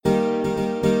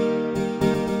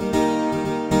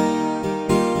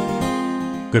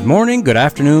Good morning, good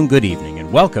afternoon, good evening, and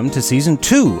welcome to Season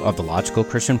 2 of the Logical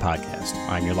Christian Podcast.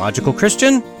 I'm your Logical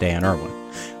Christian, Dan Irwin.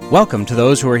 Welcome to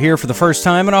those who are here for the first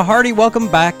time, and a hearty welcome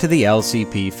back to the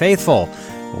LCP faithful.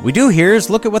 What we do here is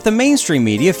look at what the mainstream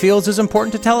media feels is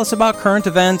important to tell us about current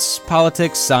events,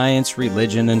 politics, science,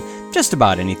 religion, and just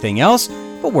about anything else,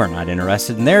 but we're not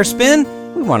interested in their spin.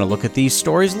 We want to look at these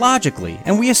stories logically,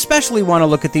 and we especially want to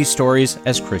look at these stories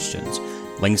as Christians.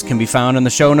 Links can be found in the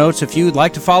show notes if you'd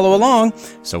like to follow along.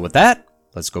 So with that,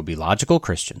 let's go be logical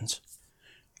Christians.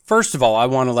 First of all, I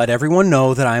want to let everyone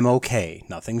know that I'm okay.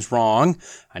 Nothing's wrong.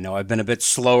 I know I've been a bit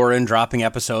slower in dropping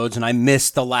episodes, and I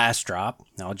missed the last drop.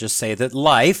 I'll just say that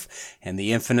life and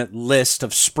the infinite list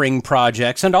of spring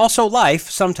projects, and also life,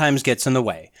 sometimes gets in the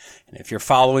way. And if you're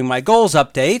following my goals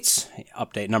updates,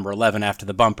 update number 11 after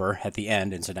the bumper at the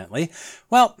end, incidentally,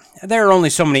 well, there are only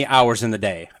so many hours in the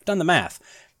day. I've done the math.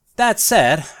 That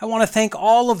said, I want to thank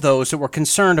all of those that were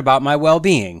concerned about my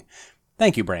well-being.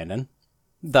 Thank you, Brandon.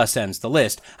 Thus ends the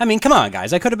list. I mean, come on,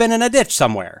 guys, I could have been in a ditch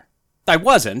somewhere. I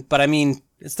wasn't, but I mean,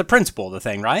 it's the principle of the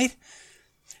thing, right?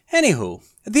 Anywho,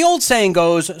 the old saying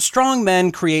goes, strong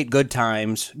men create good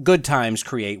times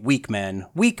create weak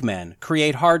men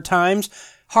create hard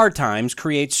times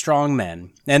create strong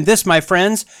men. And this, my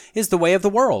friends, is the way of the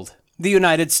world. The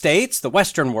United States, the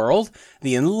Western world,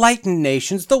 the enlightened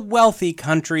nations, the wealthy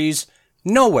countries,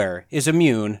 nowhere is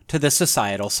immune to the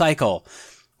societal cycle.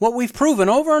 What we've proven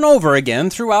over and over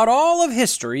again throughout all of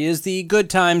history is the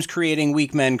good times creating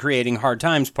weak men creating hard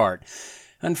times part.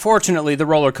 Unfortunately, the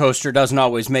roller coaster doesn't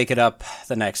always make it up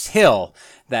the next hill,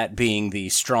 that being the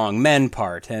strong men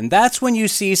part. And that's when you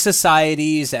see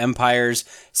societies, empires,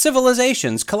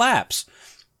 civilizations collapse.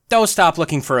 Don't stop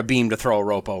looking for a beam to throw a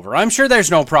rope over. I'm sure there's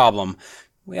no problem.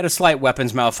 We had a slight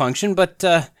weapons malfunction, but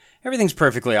everything's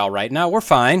perfectly all right now. We're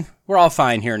fine. We're all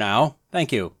fine here now.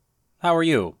 Thank you. How are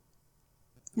you?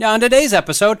 Now, on today's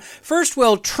episode, first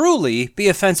we'll truly be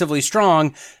offensively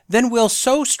strong, then we'll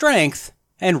sow strength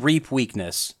and reap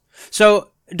weakness.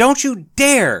 So don't you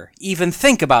dare even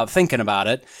think about thinking about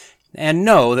it, and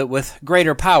know that with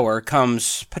greater power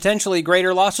comes potentially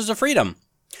greater losses of freedom.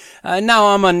 Now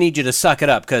I'm going to need you to suck it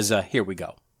up, because here we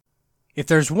go. If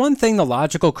there's one thing the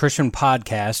Logical Christian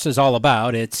Podcast is all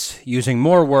about, it's using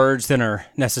more words than are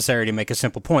necessary to make a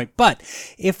simple point. But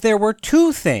if there were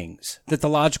two things that the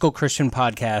Logical Christian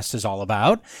Podcast is all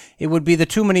about, it would be the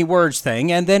too many words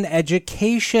thing and then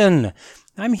education.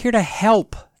 I'm here to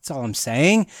help. That's all I'm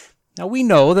saying. Now, we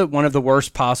know that one of the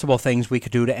worst possible things we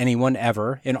could do to anyone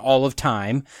ever in all of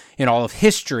time, in all of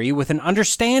history, with an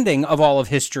understanding of all of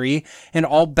history and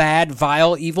all bad,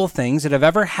 vile, evil things that have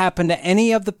ever happened to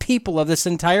any of the people of this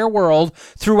entire world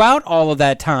throughout all of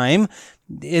that time,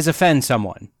 is offend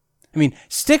someone. I mean,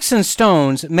 sticks and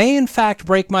stones may in fact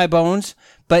break my bones,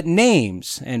 but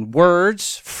names and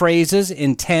words, phrases,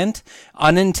 intent,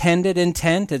 unintended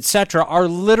intent, etc. are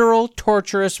literal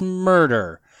torturous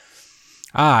murder.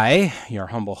 I, your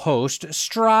humble host,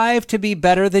 strive to be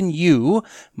better than you,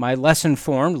 my less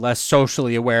informed, less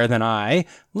socially aware than I,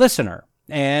 listener,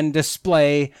 and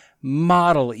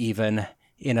model even,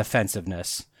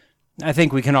 inoffensiveness. I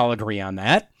think we can all agree on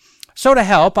that. So to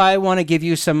help, I want to give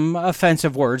you some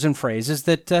offensive words and phrases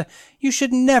that you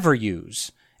should never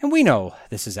use. And we know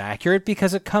this is accurate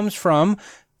because it comes from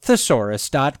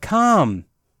thesaurus.com.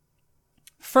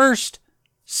 First,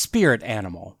 spirit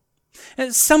animal.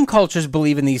 Some cultures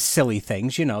believe in these silly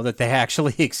things, that they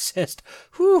actually exist.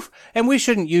 Whew, and we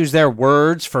shouldn't use their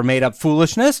words for made-up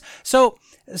foolishness. So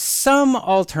some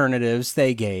alternatives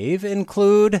they gave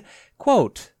include,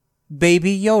 quote,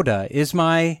 Baby Yoda is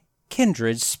my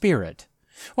kindred spirit.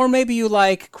 Or maybe you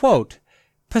like, quote,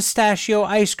 pistachio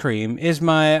ice cream is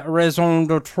my raison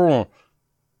d'etre.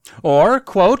 Or,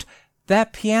 quote,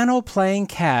 that piano-playing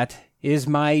cat is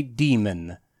my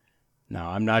demon.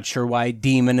 Now, I'm not sure why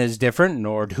demon is different,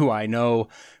 nor do I know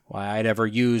why I'd ever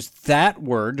use that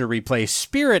word to replace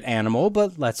spirit animal,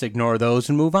 but let's ignore those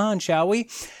and move on, shall we?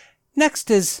 Next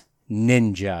is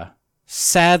ninja.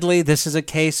 Sadly, this is a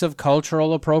case of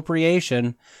cultural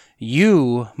appropriation.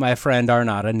 You, my friend, are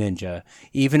not a ninja,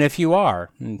 even if you are.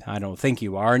 I don't think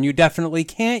you are, and you definitely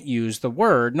can't use the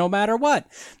word no matter what.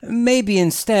 Maybe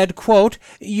instead, quote,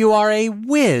 you are a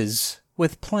whiz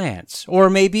with plants, or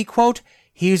maybe, quote,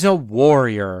 he's a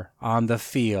warrior on the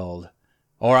field.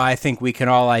 Or I think we can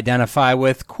all identify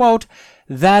with, quote,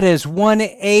 that is one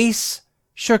ace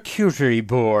charcuterie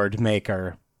board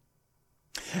maker.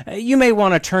 You may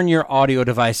want to turn your audio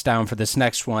device down for this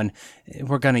next one.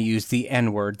 We're going to use the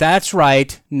N-word. That's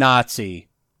right, Nazi.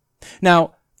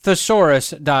 Now,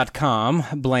 Thesaurus.com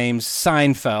blames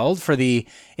Seinfeld for the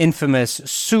infamous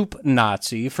soup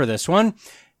Nazi for this one.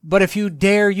 But if you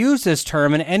dare use this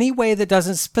term in any way that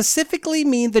doesn't specifically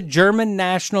mean the German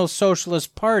National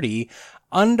Socialist Party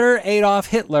under Adolf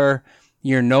Hitler,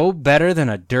 you're no better than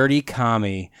a dirty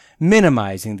commie,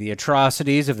 minimizing the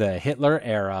atrocities of the Hitler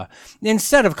era.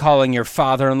 Instead of calling your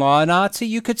father-in-law a Nazi,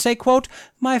 you could say, quote,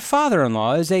 my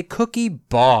father-in-law is a cookie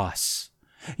boss.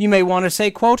 You may want to say,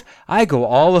 quote, I go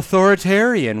all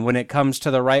authoritarian when it comes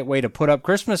to the right way to put up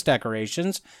Christmas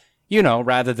decorations. You know,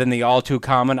 rather than the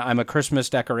all-too-common, I'm a Christmas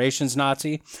decorations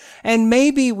Nazi. And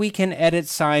maybe we can edit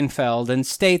Seinfeld and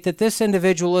state that this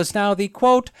individual is now the,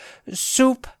 quote,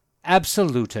 soup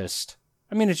absolutist.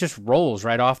 I mean, it just rolls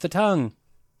right off the tongue.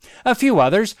 A few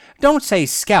others. Don't say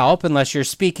scalp unless you're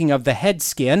speaking of the head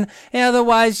skin.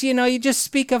 Otherwise, you just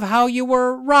speak of how you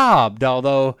were robbed,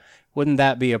 although wouldn't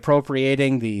that be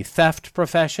appropriating the theft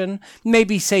profession?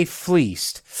 Maybe say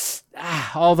fleeced.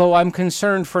 Although I'm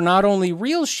concerned for not only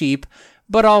real sheep,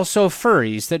 but also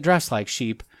furries that dress like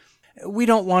sheep. We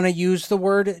don't want to use the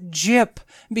word gyp,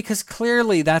 because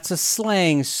clearly that's a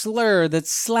slang slur that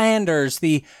slanders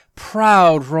the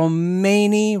proud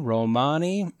Romani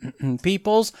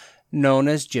peoples known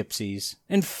as gypsies.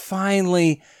 And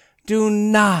finally, do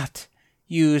not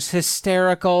use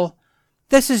hysterical.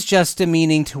 This is just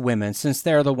demeaning to women, since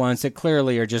they're the ones that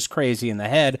clearly are just crazy in the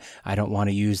head. I don't want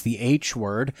to use the H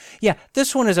word. Yeah,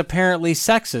 this one is apparently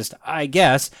sexist, I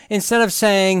guess. Instead of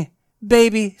saying,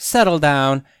 baby, settle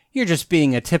down, you're just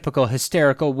being a typical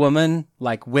hysterical woman,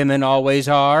 like women always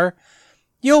are.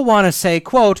 You'll want to say,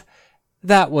 quote,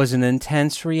 that was an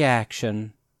intense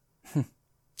reaction.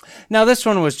 Now, this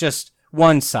one was just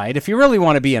one site. If you really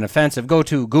want to be inoffensive, go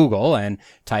to Google and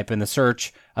type in the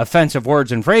search offensive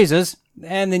words and phrases,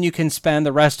 and then you can spend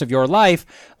the rest of your life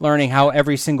learning how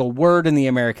every single word in the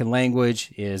American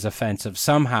language is offensive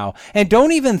somehow. And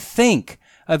don't even think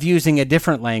of using a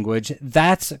different language.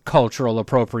 That's cultural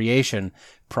appropriation,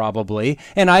 probably.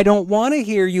 And I don't want to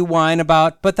hear you whine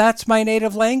about, but that's my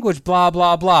native language, blah,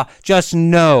 blah, blah. Just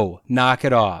no, knock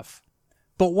it off.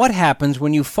 But what happens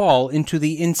when you fall into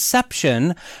the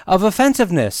inception of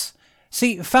offensiveness?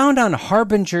 See, found on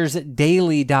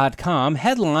harbingersdaily.com,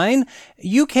 headline,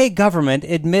 UK government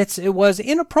admits it was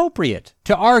inappropriate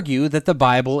to argue that the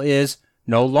Bible is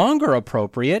no longer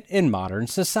appropriate in modern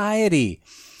society.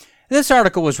 This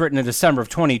article was written in December of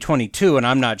 2022, and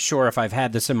I'm not sure if I've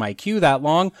had this in my queue that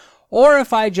long, or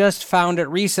if I just found it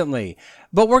recently.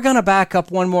 But we're going to back up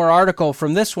one more article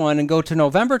from this one and go to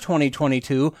November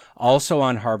 2022, also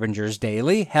on Harbinger's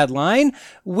Daily. Headline,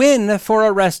 Win for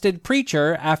Arrested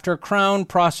Preacher After Crown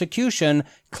Prosecution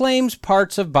Claims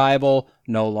Parts of Bible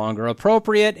No Longer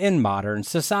Appropriate in Modern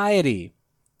Society.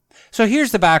 So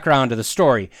here's the background to the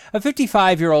story. A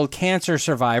 55-year-old cancer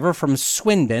survivor from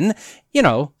Swindon,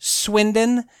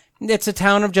 Swindon, it's a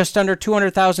town of just under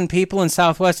 200,000 people in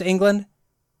southwest England.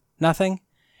 Nothing?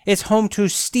 It's home to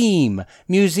STEAM,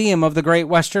 Museum of the Great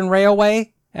Western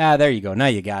Railway. There you go. Now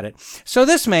you got it. So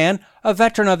this man, a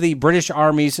veteran of the British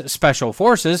Army's Special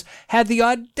Forces, had the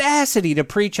audacity to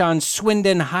preach on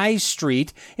Swindon High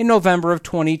Street in November of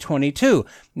 2022.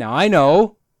 Now I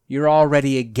know you're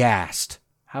already aghast.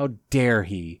 How dare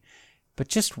he? But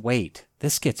just wait.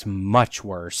 This gets much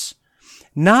worse.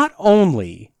 Not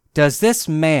only does this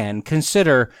man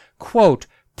consider, quote,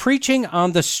 preaching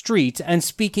on the street and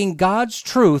speaking God's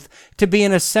truth to be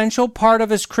an essential part of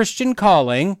his Christian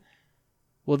calling,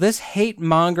 well, this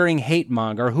hate-mongering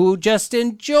hate-monger who just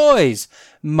enjoys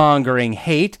mongering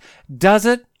hate does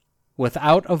it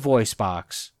without a voice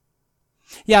box.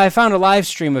 Yeah, I found a live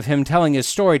stream of him telling his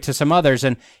story to some others,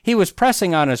 and he was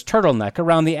pressing on his turtleneck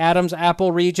around the Adam's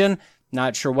apple region.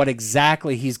 Not sure what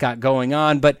exactly he's got going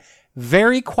on, but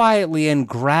very quietly and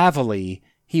gravelly,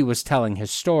 he was telling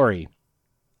his story.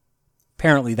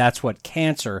 Apparently that's what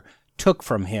cancer took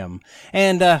from him.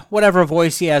 And whatever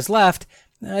voice he has left,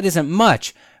 it isn't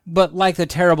much. But like the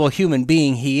terrible human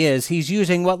being he is, he's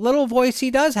using what little voice he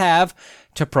does have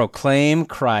to proclaim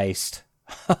Christ.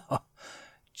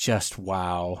 Just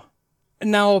wow.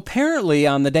 Now, apparently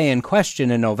on the day in question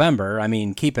in November,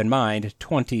 keep in mind,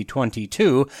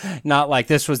 2022, not like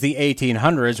this was the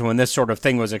 1800s when this sort of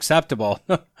thing was acceptable.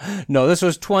 No, this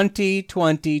was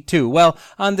 2022. Well,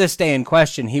 on this day in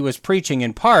question, he was preaching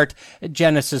in part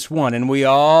Genesis 1, and we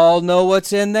all know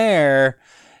what's in there.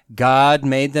 God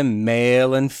made them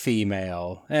male and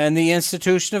female, and the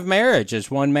institution of marriage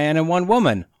is one man and one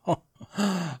woman.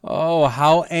 Oh,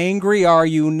 how angry are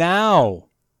you now?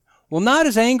 Well, not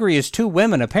as angry as two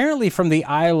women, apparently from the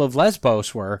Isle of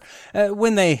Lesbos were,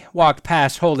 when they walked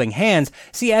past holding hands.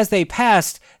 See, as they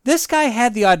passed, this guy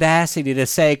had the audacity to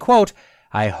say, quote,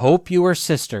 I hope you are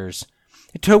sisters.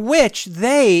 To which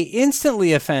they,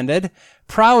 instantly offended,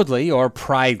 proudly or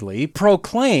pridely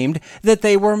proclaimed that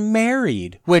they were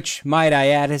married, which, might I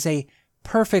add, is a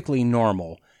perfectly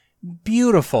normal,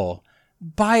 beautiful,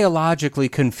 biologically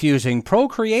confusing,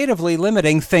 procreatively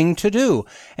limiting thing to do,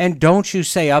 and don't you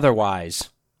say otherwise.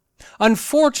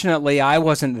 Unfortunately, I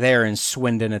wasn't there in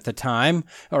Swindon at the time,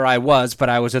 or I was, but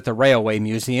I was at the Railway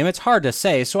Museum. It's hard to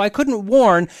say, so I couldn't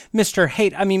warn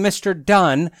Mr.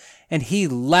 Dunn, and he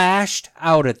lashed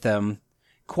out at them,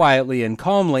 quietly and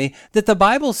calmly, that the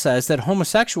Bible says that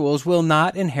homosexuals will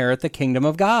not inherit the kingdom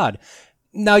of God.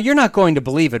 Now, you're not going to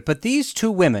believe it, but these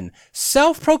two women,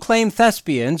 self-proclaimed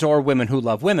thespians, or women who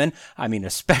love women,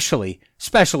 especially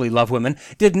love women,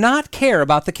 did not care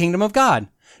about the kingdom of God.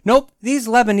 Nope, these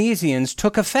Lebanesians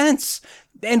took offense.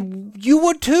 And you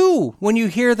would too, when you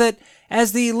hear that,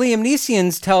 as the Liam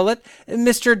Neesians tell it,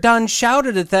 Mr. Dunn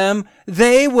shouted at them,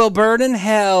 "They will burn in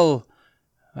hell."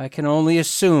 I can only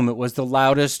assume it was the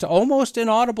loudest, almost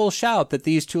inaudible shout that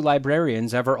these two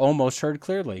librarians ever almost heard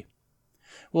clearly.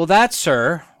 Well, that,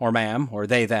 sir, or ma'am, or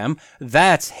they, them,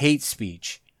 that's hate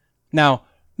speech. Now,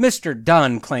 Mr.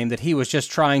 Dunn claimed that he was just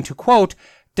trying to, quote,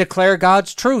 declare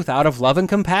God's truth out of love and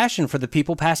compassion for the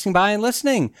people passing by and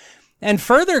listening, and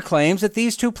further claims that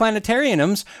these two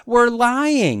planetarians were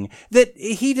lying, that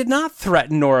he did not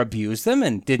threaten nor abuse them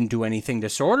and didn't do anything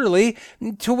disorderly,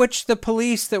 to which the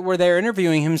police that were there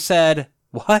interviewing him said,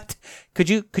 "What? Could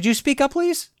you speak up,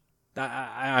 please?"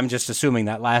 I'm just assuming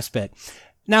that last bit.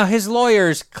 Now, his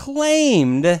lawyers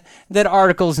claimed that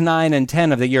Articles 9 and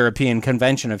 10 of the European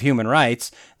Convention of Human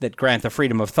Rights, that grant the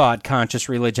freedom of thought, conscious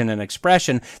religion, and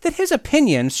expression, that his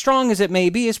opinion, strong as it may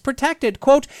be, is protected,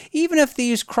 quote, even if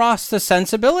these cross the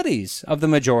sensibilities of the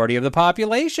majority of the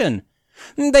population.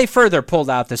 They further pulled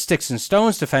out the sticks and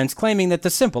stones defense, claiming that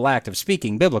the simple act of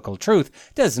speaking biblical truth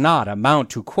does not amount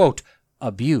to, quote,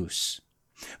 abuse.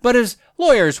 But his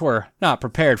lawyers were not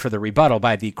prepared for the rebuttal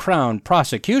by the Crown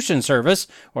Prosecution Service,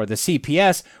 or the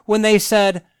CPS, when they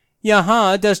said,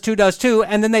 "Yeah, does too,"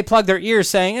 and then they plugged their ears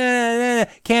saying,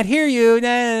 "Can't hear you."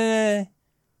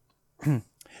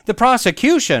 The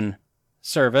Prosecution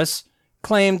Service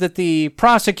claimed that the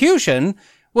prosecution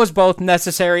was both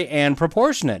necessary and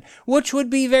proportionate, which would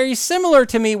be very similar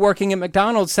to me working at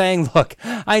McDonald's saying, "Look,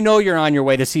 I know you're on your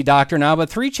way to see doctor now, but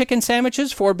 3 chicken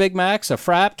sandwiches, 4 Big Macs, a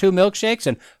frap, 2 milkshakes,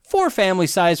 and 4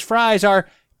 family-sized fries are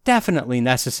definitely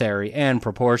necessary and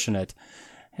proportionate,"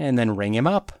 and then ring him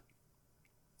up.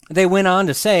 They went on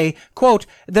to say, quote,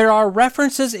 "There are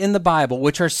references in the Bible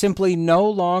which are simply no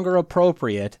longer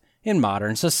appropriate in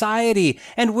modern society,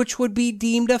 and which would be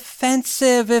deemed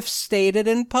offensive if stated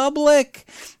in public."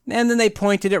 And then they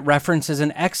pointed at references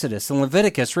in Exodus and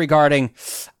Leviticus regarding,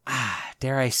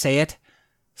 dare I say it,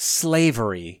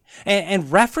 slavery,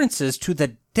 and references to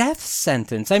the death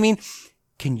sentence.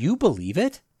 Can you believe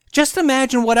it? Just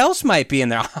imagine what else might be in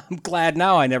there. I'm glad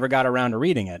now I never got around to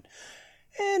reading it.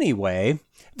 Anyway,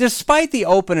 despite the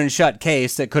open and shut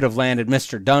case that could have landed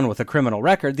Mr. Dunn with a criminal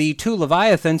record, the two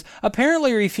Leviathans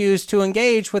apparently refused to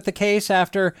engage with the case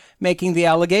after making the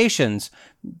allegations.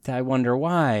 I wonder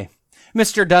why.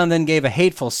 Mr. Dunn then gave a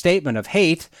hateful statement of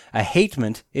hate, a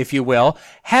hatement, if you will.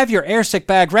 Have your airsick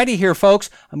bag ready here, folks.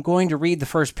 I'm going to read the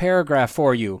first paragraph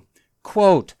for you.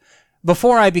 Quote,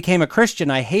 "Before I became a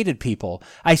Christian, I hated people.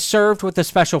 I served with the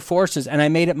special forces, and I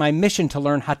made it my mission to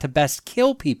learn how to best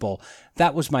kill people.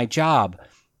 That was my job.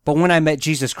 But when I met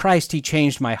Jesus Christ, he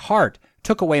changed my heart,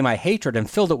 took away my hatred, and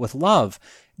filled it with love.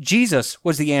 Jesus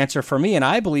was the answer for me, and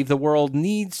I believe the world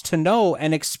needs to know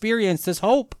and experience this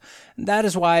hope. That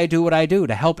is why I do what I do,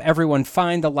 to help everyone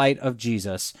find the light of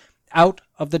Jesus out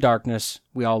of the darkness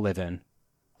we all live in."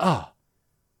 Oh,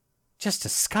 just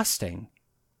disgusting.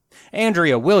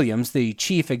 Andrea Williams, the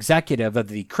chief executive of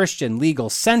the Christian Legal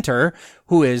Center,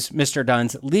 who is Mr.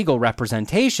 Dunn's legal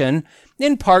representation,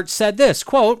 in part said this,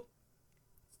 quote,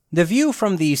 "The view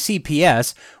from the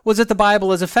CPS was that the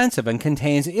Bible is offensive and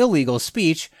contains illegal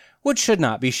speech which should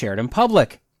not be shared in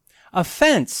public.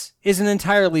 Offense is an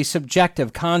entirely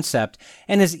subjective concept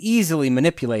and is easily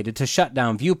manipulated to shut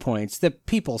down viewpoints that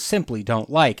people simply don't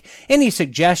like. Any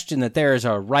suggestion that there is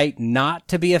a right not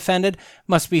to be offended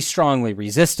must be strongly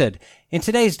resisted. In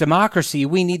today's democracy,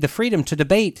 we need the freedom to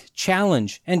debate,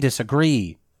 challenge, and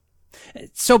disagree."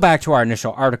 So back to our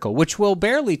initial article, which we'll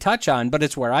barely touch on, but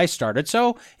it's where I started,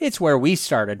 so it's where we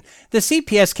started. The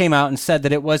CPS came out and said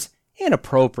that it was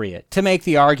inappropriate to make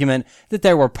the argument that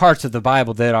there were parts of the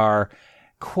Bible that are,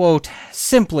 quote,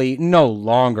 simply no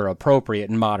longer appropriate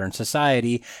in modern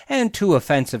society and too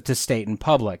offensive to state in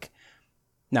public.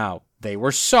 Now, they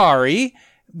were sorry,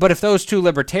 but if those two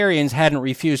libertarians hadn't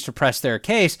refused to press their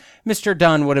case, Mr.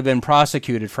 Dunn would have been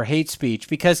prosecuted for hate speech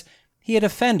because he had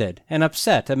offended and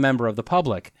upset a member of the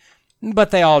public.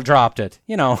 But they all dropped it.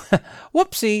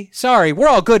 Whoopsie, sorry, we're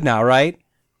all good now, right?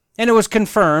 And it was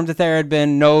confirmed that there had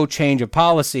been no change of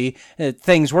policy, that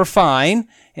things were fine,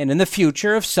 and in the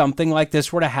future, if something like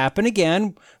this were to happen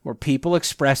again, where people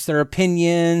express their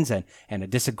opinions and a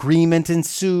disagreement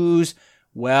ensues,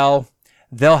 well,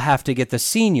 they'll have to get the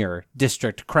senior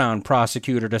district crown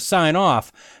prosecutor to sign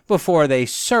off before they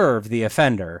serve the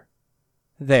offender.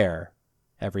 There,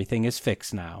 everything is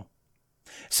fixed now.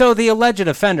 So the alleged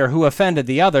offender who offended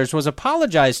the others was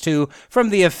apologized to from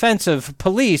the offensive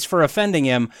police for offending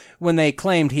him when they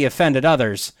claimed he offended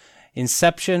others.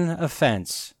 Inception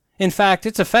offense. In fact,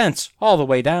 it's offense all the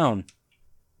way down.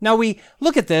 Now we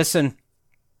look at this and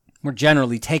we're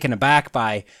generally taken aback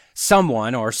by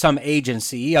someone or some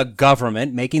agency, a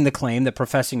government, making the claim that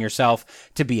professing yourself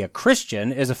to be a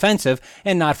Christian is offensive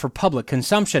and not for public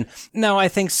consumption. Now, I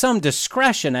think some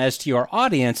discretion as to your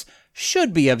audience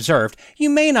should be observed. You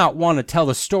may not want to tell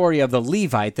the story of the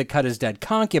Levite that cut his dead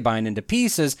concubine into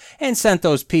pieces and sent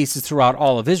those pieces throughout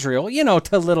all of Israel,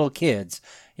 to little kids.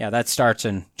 Yeah, that starts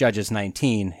in Judges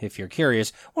 19, if you're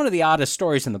curious. One of the oddest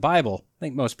stories in the Bible. I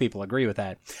think most people agree with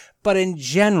that. But in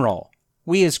general,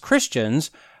 we as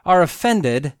Christians are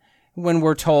offended when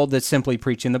we're told that simply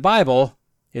preaching the Bible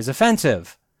is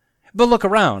offensive. But look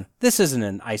around. This isn't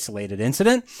an isolated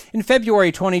incident. In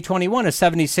February 2021, a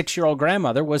 76-year-old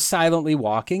grandmother was silently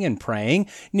walking and praying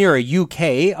near a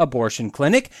UK abortion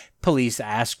clinic. Police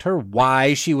asked her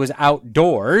why she was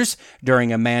outdoors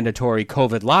during a mandatory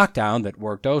COVID lockdown that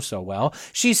worked oh so well.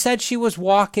 She said she was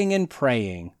walking and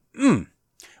praying.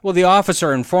 Well, the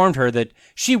officer informed her that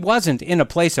she wasn't in a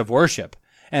place of worship,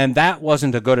 and that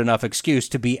wasn't a good enough excuse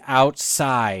to be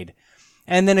outside,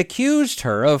 and then accused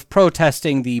her of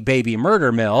protesting the baby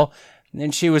murder mill,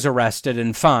 and she was arrested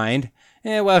and fined.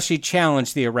 She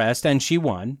challenged the arrest, and she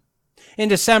won. In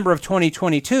December of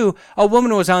 2022, a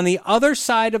woman was on the other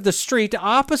side of the street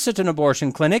opposite an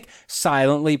abortion clinic,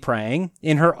 silently praying,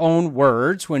 in her own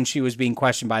words when she was being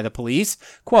questioned by the police,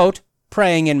 quote,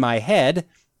 praying in my head.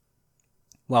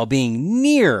 While being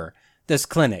near this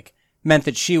clinic meant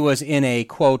that she was in a,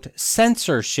 quote,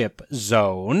 censorship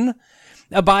zone.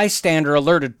 A bystander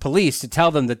alerted police to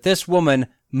tell them that this woman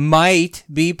might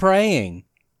be praying.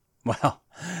 Well,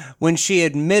 when she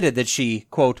admitted that she,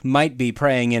 quote, might be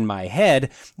praying in my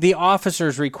head, the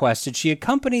officers requested she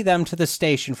accompany them to the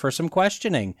station for some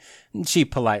questioning. She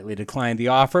politely declined the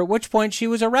offer, at which point she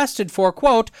was arrested for,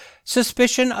 quote,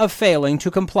 suspicion of failing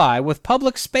to comply with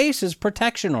public spaces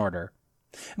protection order.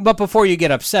 But before you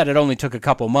get upset, it only took a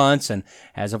couple months, and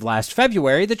as of last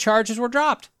February, the charges were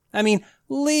dropped. I mean,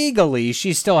 legally,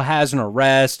 she still has an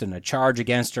arrest and a charge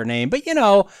against her name, but,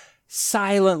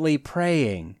 silently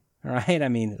praying, right? I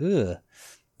mean,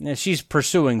 she's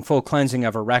pursuing full cleansing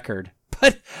of her record.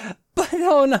 But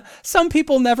oh no, some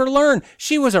people never learn.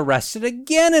 She was arrested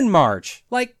again in March,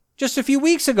 like just a few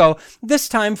weeks ago, this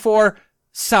time for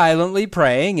silently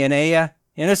praying in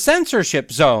a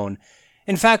censorship zone.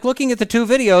 In fact, looking at the two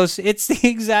videos, it's the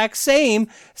exact same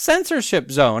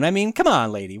censorship zone. I mean, come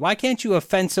on, lady. Why can't you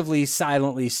offensively,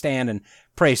 silently stand and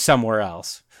pray somewhere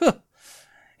else?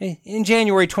 In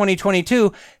January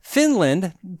 2022,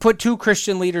 Finland put two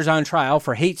Christian leaders on trial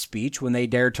for hate speech when they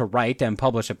dared to write and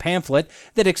publish a pamphlet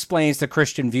that explains the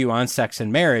Christian view on sex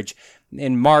and marriage.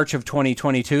 In March of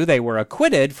 2022, they were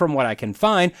acquitted from what I can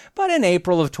find, but in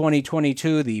April of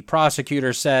 2022, the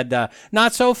prosecutor said,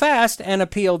 not so fast, and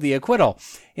appealed the acquittal.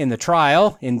 In the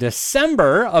trial, in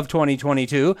December of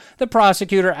 2022, the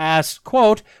prosecutor asked,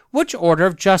 quote, which order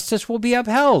of justice will be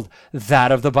upheld,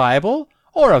 that of the Bible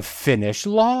or of Finnish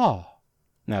law?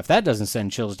 Now, if that doesn't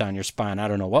send chills down your spine, I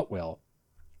don't know what will.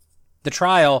 The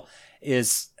trial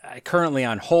is currently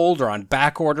on hold or on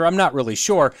back order, I'm not really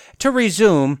sure, to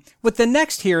resume with the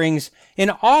next hearings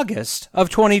in August of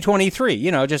 2023,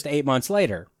 just 8 months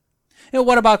later. And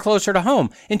what about closer to home?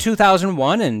 In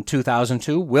 2001 and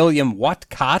 2002, William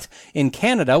Whatcott in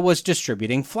Canada was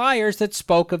distributing flyers that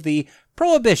spoke of the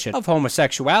prohibition of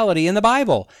homosexuality in the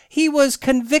Bible. He was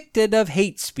convicted of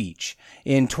hate speech.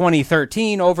 In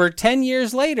 2013, over 10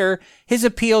 years later, his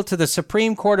appeal to the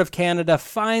Supreme Court of Canada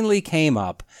finally came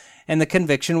up, and the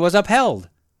conviction was upheld.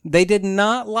 They did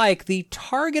not like the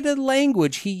targeted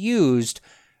language he used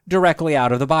directly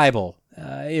out of the Bible.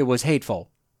 It was hateful.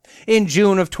 In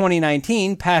June of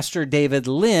 2019, Pastor David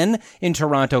Lynn in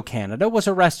Toronto, Canada, was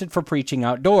arrested for preaching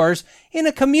outdoors in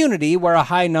a community where a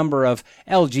high number of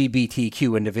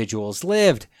LGBTQ individuals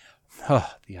lived.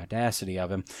 Oh, the audacity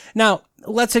of him. Now,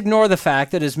 let's ignore the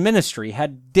fact that his ministry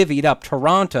had divvied up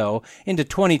Toronto into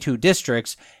 22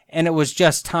 districts, and it was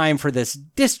just time for this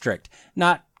district,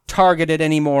 not targeted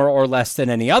any more or less than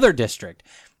any other district.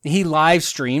 He live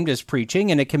streamed his preaching,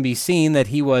 and it can be seen that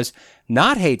he was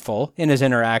not hateful in his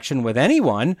interaction with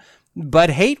anyone, but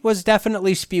hate was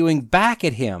definitely spewing back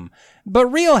at him. But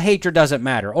real hatred doesn't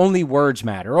matter. Only words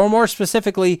matter, or more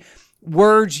specifically,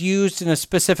 words used in a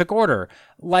specific order,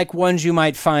 like ones you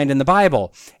might find in the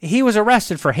Bible. He was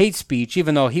arrested for hate speech,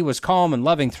 even though he was calm and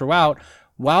loving throughout,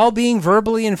 while being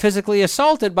verbally and physically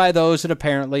assaulted by those that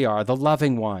apparently are the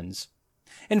loving ones.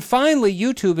 And finally,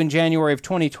 YouTube in January of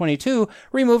 2022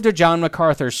 removed a John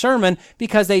MacArthur sermon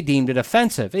because they deemed it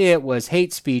offensive. It was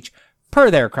hate speech per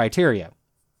their criteria.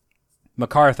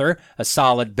 MacArthur, a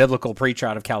solid biblical preacher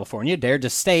out of California, dared to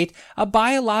state a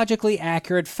biologically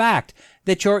accurate fact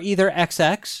that you're either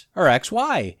XX or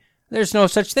XY. There's no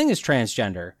such thing as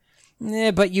transgender.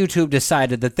 But YouTube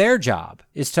decided that their job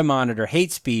is to monitor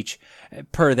hate speech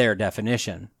per their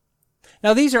definition.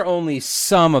 Now, these are only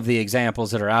some of the examples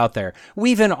that are out there.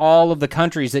 We've in all of the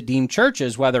countries that deem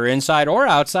churches, whether inside or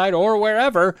outside or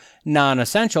wherever,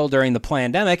 non-essential during the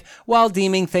pandemic, while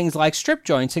deeming things like strip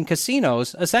joints and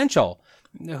casinos essential.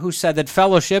 Who said that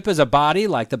fellowship as a body,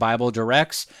 like the Bible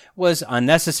directs, was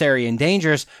unnecessary and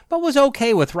dangerous, but was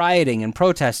okay with rioting and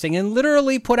protesting, and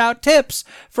literally put out tips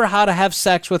for how to have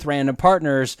sex with random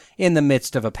partners in the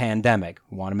midst of a pandemic.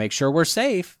 We want to make sure we're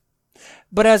safe.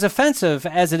 But as offensive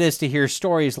as it is to hear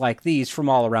stories like these from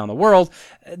all around the world,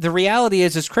 the reality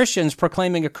is, as Christians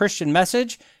proclaiming a Christian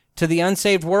message to the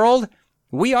unsaved world,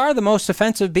 we are the most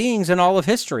offensive beings in all of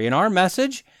history, and our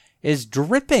message is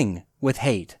dripping with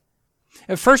hate.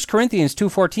 1 Corinthians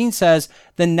 2:14 says,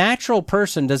 "The natural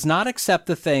person does not accept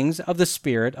the things of the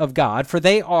Spirit of God, for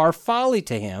they are folly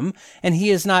to him, and he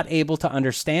is not able to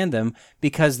understand them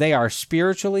because they are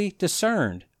spiritually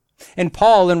discerned." And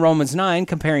Paul in Romans 9,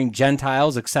 comparing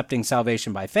Gentiles accepting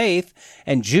salvation by faith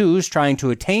and Jews trying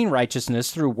to attain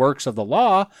righteousness through works of the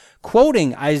law,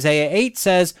 quoting Isaiah 8,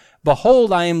 says,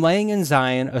 "Behold, I am laying in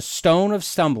Zion a stone of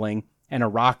stumbling and a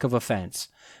rock of offense."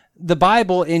 The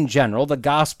Bible in general, the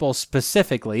gospel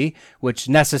specifically, which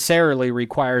necessarily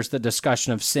requires the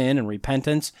discussion of sin and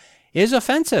repentance, is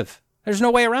offensive. There's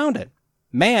no way around it.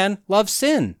 Man loves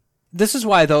sin. This is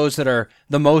why those that are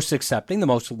the most accepting, the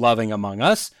most loving among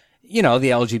us,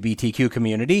 the LGBTQ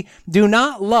community, do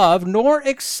not love nor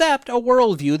accept a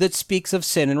worldview that speaks of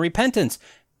sin and repentance.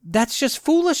 That's just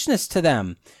foolishness to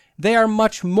them. They are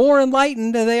much more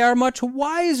enlightened, and they are much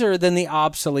wiser than the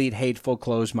obsolete, hateful,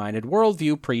 closed-minded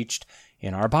worldview preached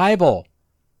in our Bible.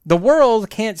 The world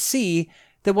can't see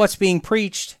that what's being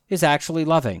preached is actually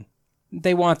loving.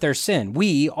 They want their sin.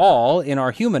 We all, in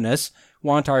our humanness,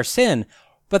 want our sin.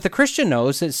 But the Christian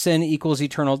knows that sin equals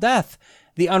eternal death.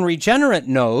 The unregenerate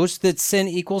knows that sin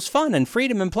equals fun and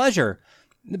freedom and pleasure.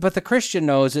 But the Christian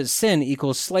knows that sin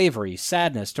equals slavery,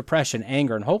 sadness, depression,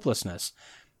 anger, and hopelessness.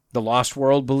 The lost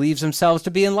world believes themselves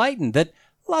to be enlightened, that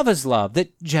love is love,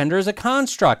 that gender is a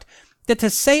construct, that to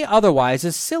say otherwise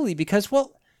is silly because,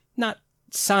 well, not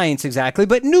science exactly,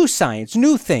 but new science,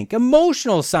 new think,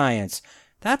 emotional science.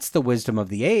 That's the wisdom of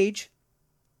the age.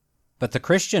 But the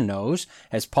Christian knows,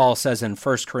 as Paul says in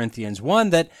 1 Corinthians 1,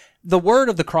 that the word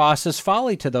of the cross is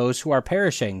folly to those who are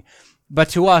perishing. But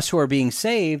to us who are being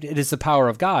saved, it is the power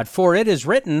of God. For it is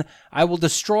written, "I will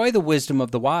destroy the wisdom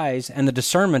of the wise, and the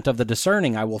discernment of the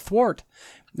discerning I will thwart."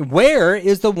 Where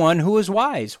is the one who is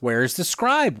wise? Where is the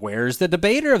scribe? Where is the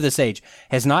debater of this age?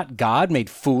 Has not God made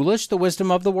foolish the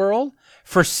wisdom of the world?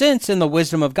 For since in the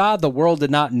wisdom of God the world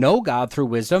did not know God through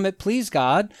wisdom, it pleased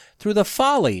God through the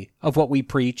folly of what we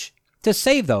preach to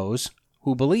save those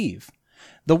who believe.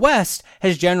 The West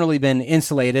has generally been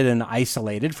insulated and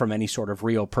isolated from any sort of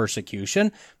real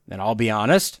persecution, and I'll be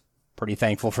honest, pretty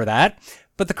thankful for that.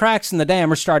 But the cracks in the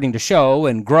dam are starting to show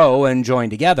and grow and join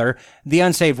together. The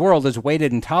unsaved world has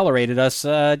waited and tolerated us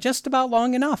just about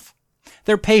long enough.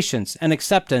 Their patience and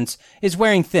acceptance is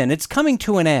wearing thin. It's coming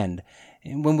to an end.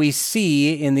 And when we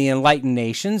see in the enlightened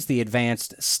nations, the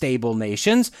advanced, stable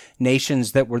nations,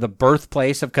 nations that were the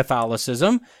birthplace of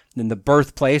Catholicism, and the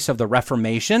birthplace of the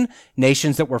Reformation,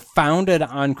 nations that were founded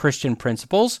on Christian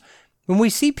principles, when we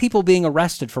see people being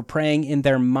arrested for praying in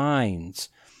their minds,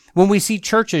 when we see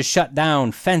churches shut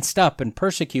down, fenced up, and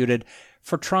persecuted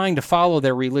for trying to follow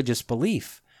their religious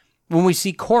belief, when we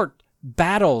see court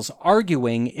battles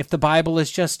arguing if the Bible is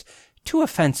just too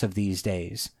offensive these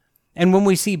days, and when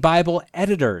we see Bible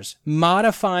editors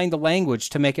modifying the language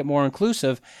to make it more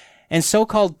inclusive, and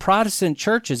so-called Protestant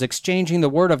churches exchanging the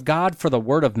Word of God for the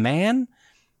Word of man,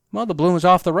 well, the bloom is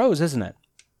off the rose, isn't it?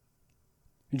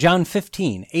 John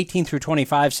 15:18 through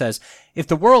 25 says, "If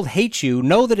the world hates you,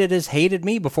 know that it has hated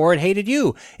me before it hated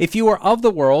you. If you were of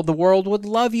the world would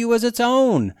love you as its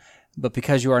own. But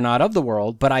because you are not of the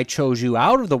world, but I chose you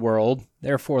out of the world,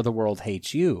 therefore the world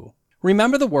hates you.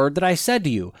 Remember the word that I said to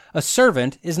you, a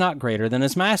servant is not greater than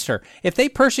his master. If they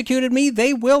persecuted me,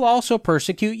 they will also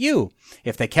persecute you.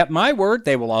 If they kept my word,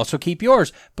 they will also keep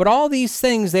yours. But all these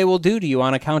things they will do to you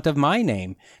on account of my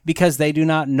name, because they do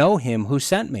not know him who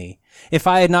sent me. If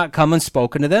I had not come and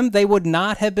spoken to them, they would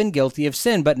not have been guilty of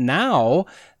sin. But now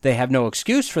they have no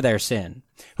excuse for their sin.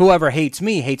 Whoever hates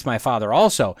me hates my Father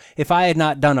also. If I had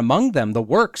not done among them the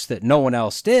works that no one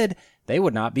else did, they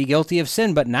would not be guilty of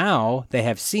sin, but now they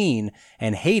have seen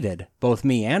and hated both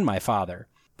me and my Father.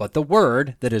 But the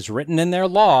word that is written in their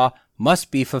law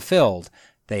must be fulfilled.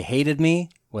 They hated me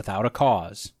without a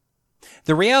cause.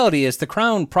 The reality is the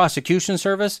Crown Prosecution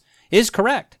Service is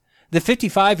correct. The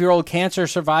 55-year-old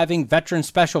cancer-surviving veteran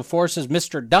Special Forces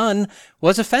Mr. Dunn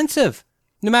was offensive.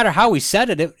 No matter how he said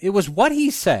it, it was what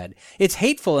he said. It's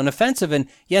hateful and offensive and,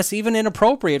 yes, even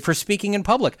inappropriate for speaking in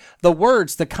public. The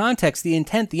words, the context, the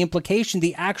intent, the implication,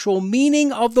 the actual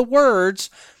meaning of the words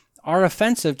are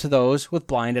offensive to those with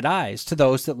blinded eyes, to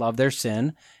those that love their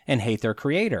sin and hate their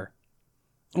Creator.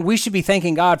 We should be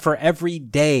thanking God for every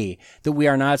day that we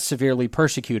are not severely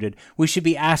persecuted. We should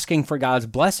be asking for God's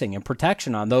blessing and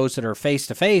protection on those that are face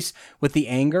to face with the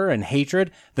anger and hatred,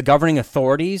 the governing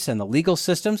authorities and the legal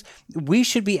systems. We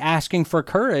should be asking for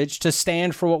courage to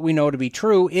stand for what we know to be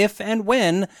true if and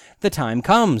when the time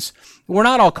comes. We're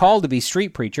not all called to be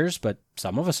street preachers, but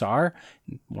some of us are.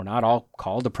 We're not all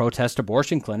called to protest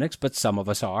abortion clinics, but some of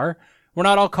us are. We're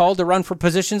not all called to run for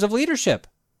positions of leadership,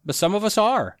 but some of us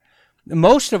are.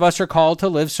 Most of us are called to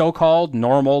live so-called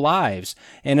normal lives,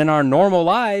 and in our normal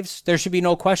lives, there should be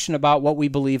no question about what we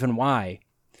believe and why.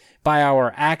 By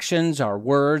our actions, our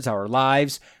words, our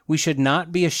lives, we should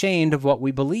not be ashamed of what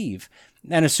we believe.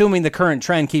 And assuming the current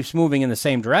trend keeps moving in the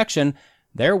same direction,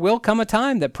 there will come a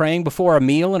time that praying before a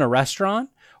meal in a restaurant,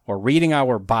 or reading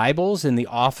our Bibles in the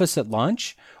office at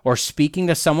lunch, or speaking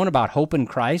to someone about hope in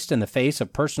Christ in the face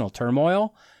of personal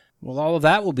turmoil, well, all of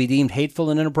that will be deemed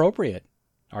hateful and inappropriate.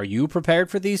 Are you prepared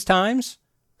for these times?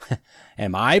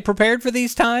 Am I prepared for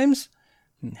these times?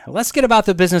 Let's get about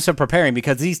the business of preparing,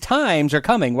 because these times are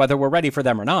coming whether we're ready for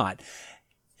them or not.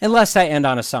 And lest I end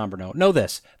on a somber note, know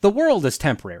this: the world is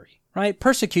temporary, right?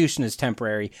 Persecution is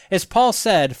temporary. As Paul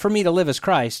said, for me to live is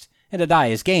Christ, and to die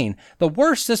is gain. The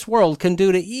worst this world can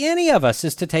do to any of us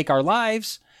is to take our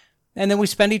lives, and then we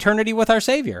spend eternity with our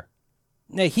Savior.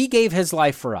 Now, He gave His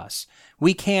life for us.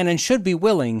 We can and should be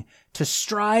willing to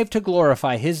strive to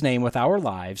glorify His name with our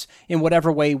lives in whatever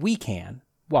way we can,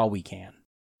 while we can.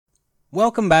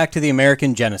 Welcome back to the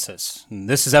American Genesis.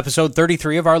 This is episode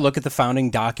 33 of our look at the founding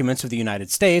documents of the United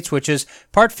States, which is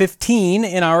part 15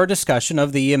 in our discussion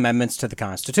of the amendments to the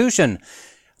Constitution.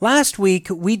 Last week,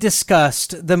 we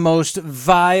discussed the most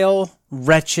vile,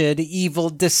 wretched, evil,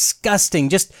 disgusting,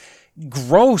 just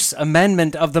gross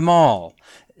amendment of them all.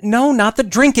 No, not the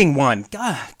drinking one.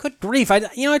 God, good grief. I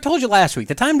told you last week,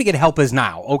 the time to get help is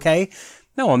now, okay?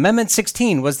 No, Amendment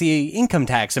 16 was the income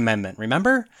tax amendment,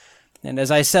 remember? And as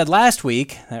I said last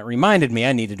week, that reminded me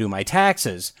I need to do my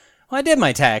taxes. Well, I did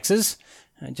my taxes.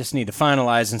 I just need to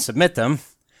finalize and submit them,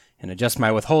 and adjust my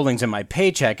withholdings in my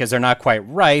paycheck as they're not quite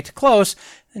right. Close.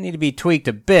 They need to be tweaked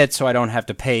a bit so I don't have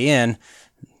to pay in.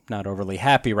 Not overly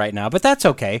happy right now, but that's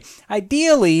okay.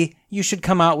 Ideally, you should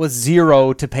come out with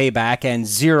 0 to pay back and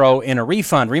 0 in a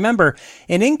refund. Remember,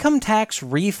 an income tax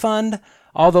refund,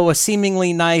 although a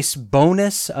seemingly nice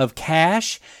bonus of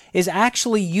cash, is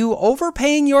actually you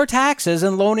overpaying your taxes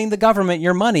and loaning the government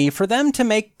your money for them to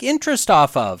make interest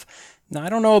off of. Now, I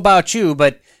don't know about you,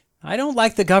 but I don't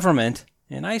like the government,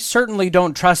 and I certainly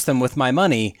don't trust them with my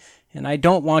money, and I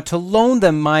don't want to loan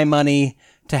them my money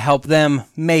to help them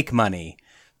make money.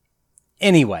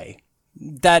 Anyway,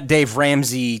 that Dave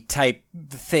Ramsey type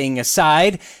thing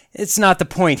aside, it's not the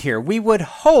point here. We would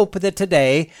hope that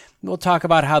today we'll talk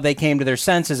about how they came to their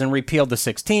senses and repealed the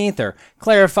 16th or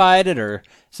clarified it or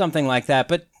something like that.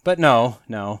 But no.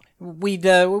 We'd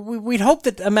hope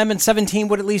that Amendment 17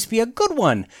 would at least be a good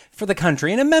one for the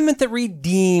country, an amendment that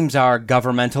redeems our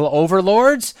governmental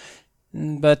overlords.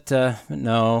 But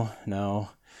no,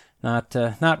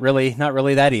 not really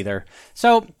that either.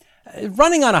 So,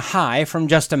 running on a high from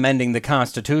just amending the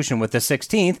Constitution with the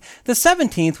 16th, the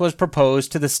 17th was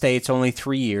proposed to the states only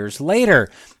 3 years later.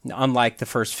 Unlike the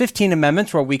first 15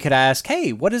 amendments where we could ask,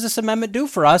 hey, what does this amendment do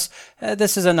for us?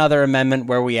 This is another amendment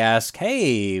where we ask,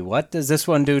 hey, what does this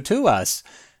one do to us?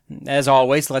 As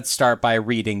always, let's start by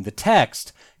reading the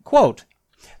text. Quote,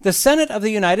 The Senate of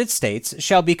the United States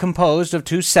shall be composed of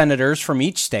 2 senators from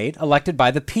each state, elected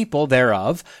by the people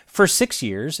thereof, for 6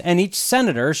 years, and each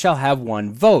senator shall have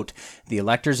 1 vote. The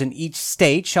electors in each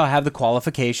state shall have the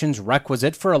qualifications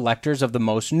requisite for electors of the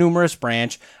most numerous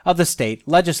branch of the state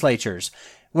legislatures.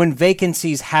 When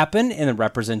vacancies happen in the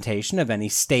representation of any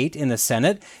state in the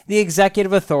Senate, the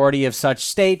executive authority of such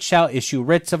state shall issue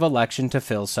writs of election to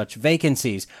fill such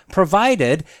vacancies,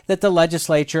 provided that the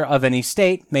legislature of any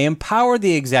state may empower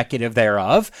the executive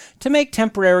thereof to make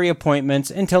temporary appointments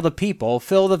until the people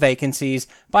fill the vacancies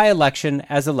by election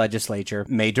as the legislature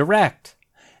may direct.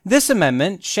 This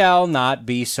amendment shall not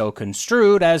be so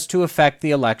construed as to affect the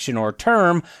election or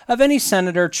term of any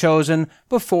senator chosen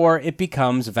before it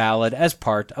becomes valid as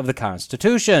part of the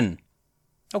Constitution.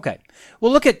 Okay,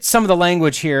 we'll look at some of the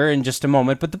language here in just a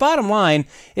moment, but the bottom line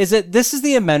is that this is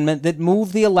the amendment that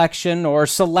moved the election or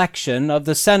selection of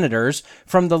the senators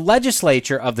from the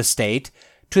legislature of the state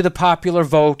to the popular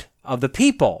vote of the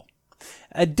people.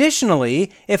 Additionally,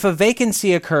 if a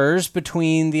vacancy occurs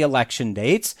between the election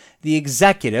dates, the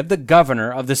executive, the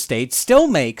governor of the state, still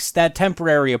makes that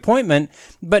temporary appointment,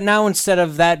 but now instead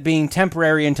of that being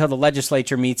temporary until the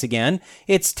legislature meets again,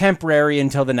 it's temporary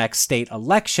until the next state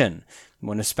election,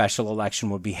 when a special election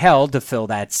would be held to fill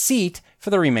that seat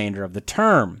for the remainder of the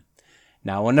term.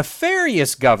 Now, a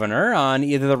nefarious governor on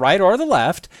either the right or the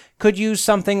left could use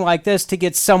something like this to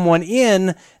get someone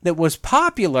in that was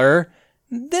popular,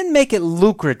 then make it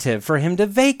lucrative for him to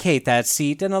vacate that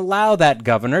seat and allow that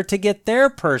governor to get their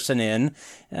person in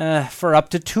for up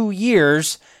to 2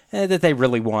 years that they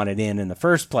really wanted in the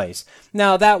first place.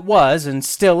 Now, that was and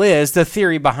still is the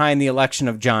theory behind the election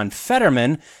of John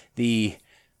Fetterman, the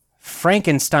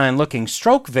Frankenstein-looking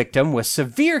stroke victim with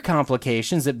severe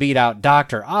complications that beat out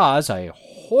Dr. Oz, a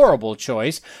horrible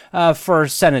choice, for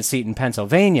Senate seat in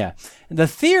Pennsylvania. The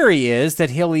theory is that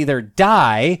he'll either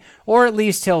die, or at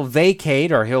least he'll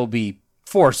vacate, or he'll be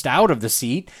forced out of the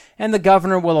seat, and the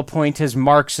governor will appoint his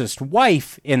Marxist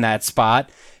wife in that spot,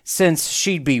 since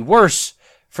she'd be worse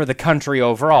for the country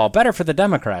overall. Better for the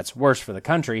Democrats, worse for the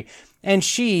country, and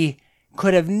she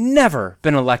could have never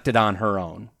been elected on her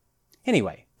own.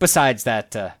 Anyway, besides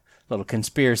that little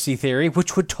conspiracy theory,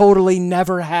 which would totally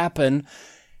never happen,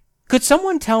 could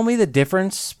someone tell me the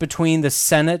difference between the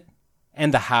Senate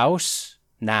and the House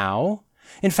now?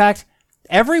 In fact,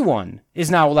 everyone is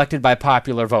now elected by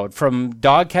popular vote, from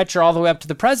dog catcher all the way up to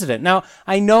the president. Now,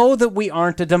 I know that we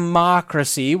aren't a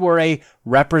democracy. We're a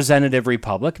representative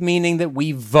republic, meaning that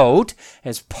we vote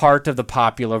as part of the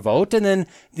popular vote, and then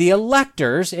the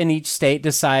electors in each state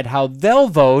decide how they'll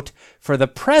vote for the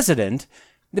president.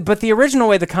 But the original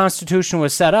way the Constitution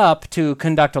was set up to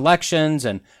conduct elections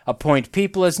and appoint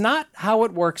people is not how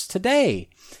it works today.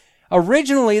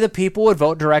 Originally, the people would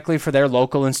vote directly for their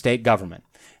local and state government.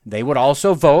 They would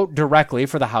also vote directly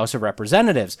for the House of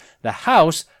Representatives, the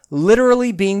House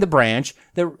literally being the branch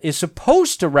that is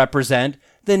supposed to represent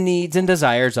the needs and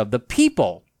desires of the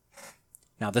people.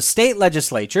 Now, the state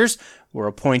legislatures were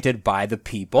appointed by the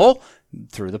people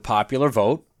through the popular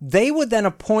vote. They would then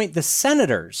appoint the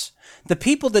senators. The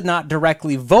people did not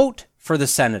directly vote for the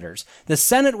senators. The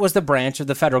Senate was the branch of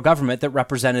the federal government that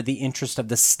represented the interest of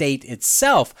the state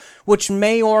itself, which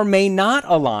may or may not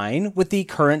align with the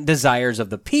current desires of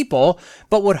the people,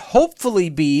 but would hopefully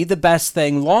be the best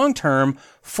thing long-term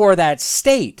for that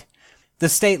state. The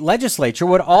state legislature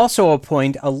would also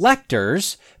appoint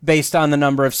electors based on the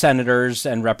number of senators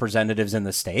and representatives in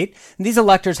the state. These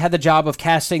electors had the job of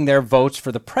casting their votes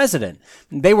for the president.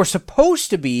 They were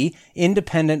supposed to be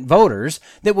independent voters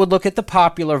that would look at the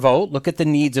popular vote, look at the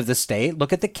needs of the state,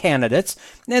 look at the candidates,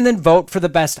 and then vote for the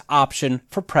best option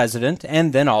for president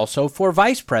and then also for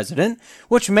vice president,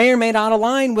 which may or may not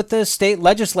align with the state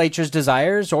legislature's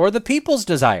desires or the people's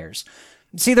desires.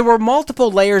 See, there were multiple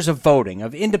layers of voting,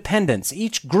 of independence.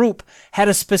 Each group had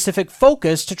a specific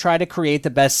focus to try to create the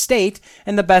best state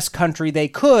and the best country they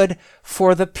could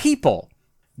for the people.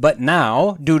 But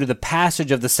now, due to the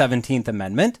passage of the 17th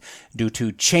Amendment, due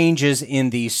to changes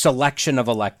in the selection of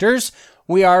electors,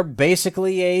 we are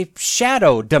basically a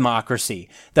shadow democracy.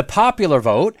 The popular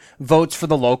vote votes for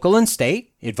the local and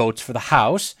state. It votes for the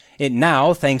House. It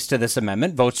now, thanks to this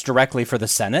amendment, votes directly for the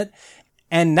Senate.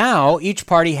 And now each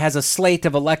party has a slate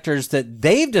of electors that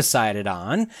they've decided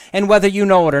on, and whether you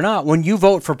know it or not, when you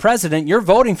vote for president, you're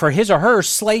voting for his or her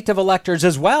slate of electors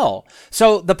as well.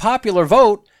 So the popular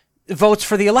vote votes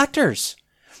for the electors.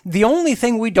 The only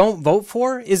thing we don't vote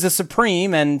for is the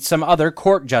Supreme and some other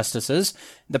court justices,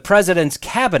 the president's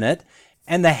cabinet,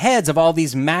 and the heads of all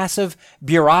these massive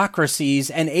bureaucracies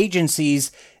and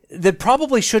agencies that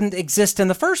probably shouldn't exist in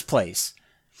the first place.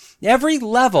 Every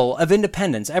level of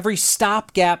independence, every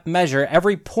stopgap measure,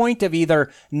 every point of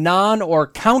either non or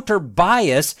counter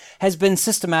bias has been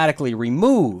systematically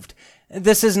removed.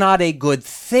 This is not a good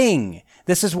thing.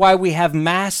 This is why we have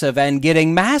massive and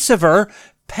getting massiver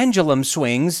pendulum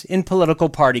swings in political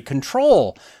party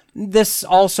control. This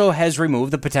also has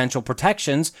removed the potential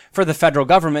protections for the federal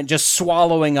government just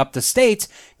swallowing up the states,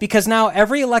 because now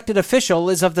every elected official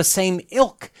is of the same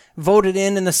ilk, voted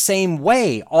in the same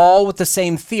way, all with the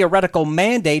same theoretical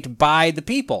mandate by the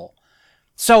people.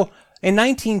 So, in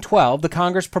 1912, the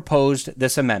Congress proposed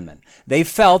this amendment. They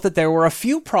felt that there were a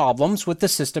few problems with the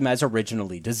system as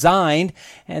originally designed,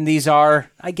 and these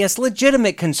are, I guess,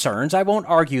 legitimate concerns. I won't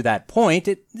argue that point.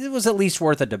 It was at least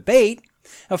worth a debate.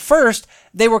 First,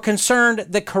 they were concerned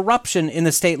that corruption in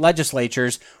the state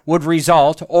legislatures would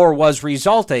result, or was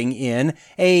resulting in,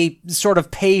 a sort of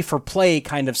pay-for-play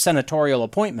kind of senatorial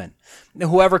appointment.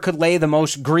 Whoever could lay the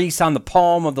most grease on the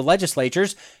palm of the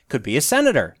legislatures could be a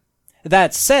senator.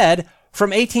 That said,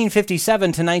 from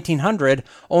 1857 to 1900,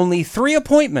 only 3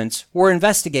 appointments were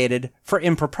investigated for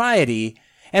impropriety,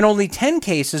 and only 10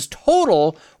 cases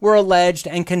total were alleged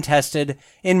and contested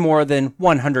in more than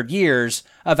 100 years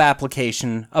of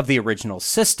application of the original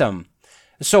system.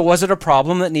 So was it a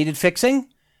problem that needed fixing?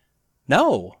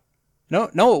 No,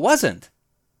 it wasn't.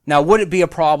 Now, would it be a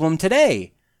problem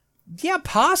today? Yeah,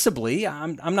 possibly.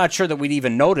 I'm not sure that we'd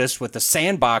even notice with the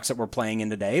sandbox that we're playing in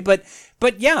today, but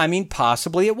yeah, I mean,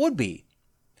 possibly it would be.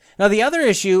 Now, the other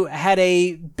issue had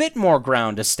a bit more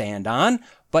ground to stand on,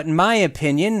 but in my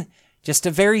opinion, just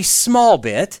a very small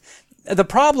bit. The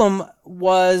problem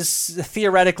was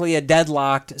theoretically a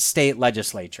deadlocked state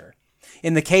legislature.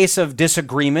 In the case of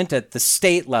disagreement at the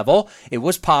state level, it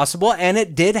was possible, and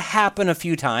it did happen a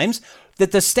few times,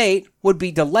 that the state would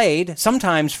be delayed,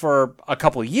 sometimes for a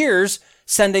couple years,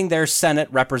 sending their Senate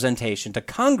representation to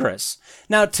Congress.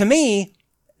 Now, to me,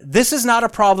 this is not a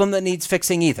problem that needs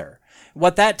fixing either.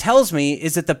 What that tells me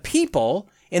is that the people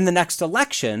in the next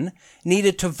election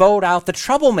needed to vote out the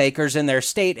troublemakers in their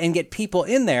state and get people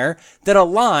in there that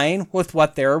align with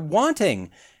what they're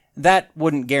wanting. That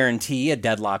wouldn't guarantee a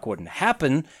deadlock wouldn't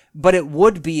happen, but it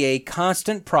would be a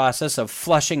constant process of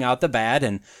flushing out the bad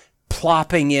and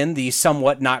plopping in the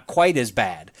somewhat not quite as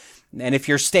bad. And if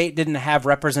your state didn't have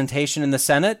representation in the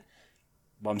Senate,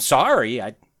 well, I'm sorry.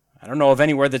 I don't know of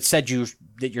anywhere that said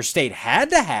that your state had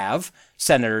to have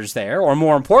senators there, or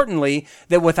more importantly,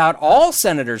 that without all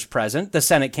senators present, the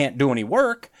Senate can't do any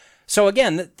work. So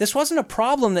again, this wasn't a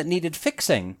problem that needed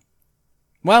fixing.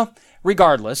 Well,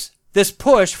 regardless, this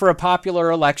push for a popular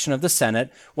election of the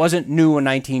Senate wasn't new in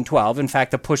 1912. In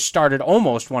fact, the push started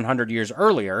almost 100 years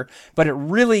earlier, but it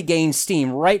really gained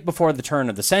steam right before the turn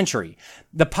of the century.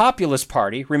 The Populist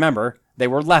Party, remember, they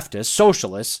were leftists,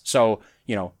 socialists, so,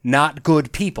 not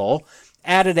good people,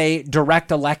 added a direct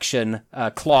election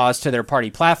clause to their party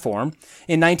platform.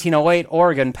 In 1908,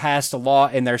 Oregon passed a law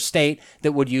in their state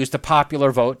that would use the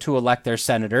popular vote to elect their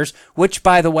senators, which,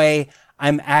 by the way,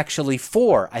 I'm actually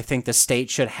for. I think the state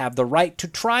should have the right to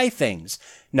try things.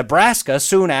 Nebraska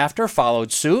soon after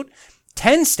followed suit.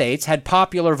 10 states had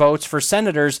popular votes for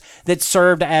senators that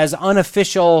served as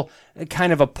unofficial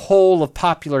kind of a poll of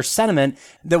popular sentiment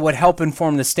that would help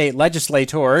inform the state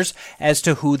legislators as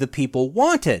to who the people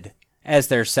wanted as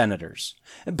their senators.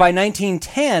 By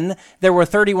 1910, there were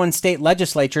 31 state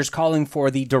legislatures calling for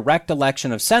the direct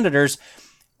election of senators,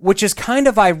 which is kind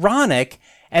of ironic,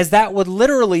 as that would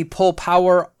literally pull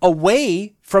power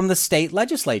away from the state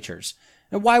legislatures.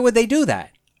 And why would they do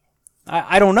that?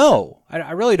 I don't know.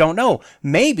 I really don't know.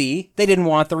 Maybe they didn't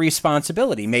want the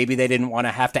responsibility. Maybe they didn't want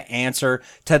to have to answer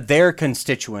to their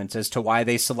constituents as to why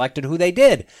they selected who they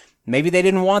did. Maybe they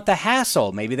didn't want the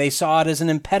hassle. Maybe they saw it as an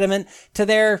impediment to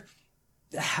their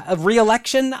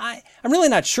re-election. I'm really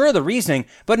not sure of the reasoning,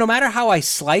 but no matter how I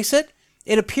slice it,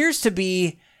 it appears to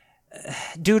be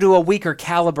due to a weaker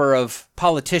caliber of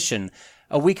politician,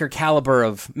 a weaker caliber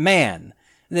of man,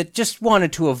 that just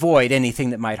wanted to avoid anything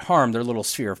that might harm their little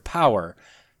sphere of power.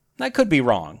 I could be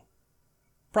wrong.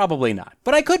 Probably not,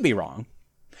 but I could be wrong.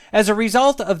 As a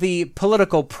result of the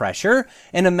political pressure,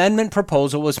 an amendment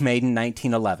proposal was made in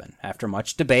 1911. After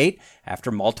much debate,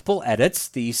 after multiple edits,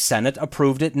 the Senate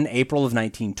approved it in April of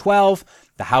 1912,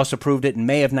 the House approved it in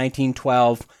May of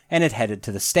 1912, and it headed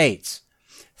to the states.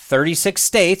 36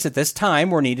 states at this time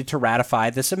were needed to ratify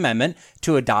this amendment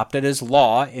to adopt it as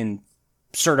law and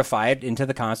certify it into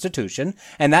the Constitution,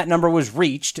 and that number was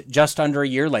reached just under a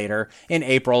year later in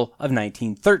April of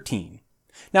 1913.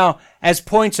 Now, as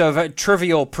points of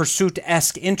trivial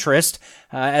pursuit-esque interest,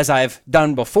 as I've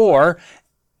done before,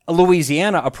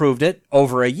 Louisiana approved it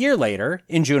over a year later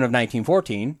in June of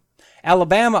 1914,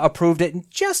 Alabama approved it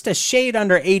just a shade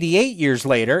under 88 years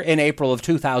later in April of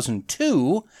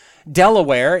 2002,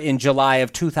 Delaware in July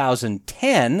of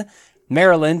 2010,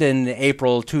 Maryland in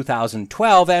April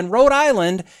 2012, and Rhode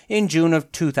Island in June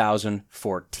of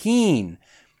 2014.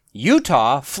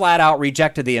 Utah flat out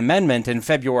rejected the amendment in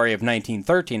February of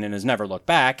 1913 and has never looked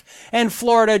back, and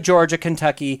Florida, Georgia,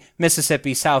 Kentucky,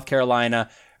 Mississippi, South Carolina,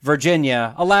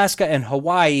 Virginia, Alaska, and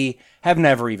Hawaii have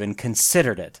never even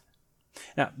considered it.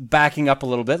 Now, backing up a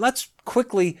little bit, let's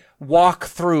quickly walk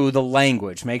through the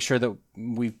language, make sure that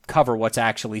we cover what's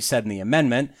actually said in the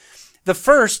amendment. The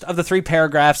first of the 3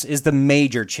 paragraphs is the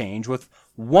major change, with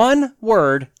one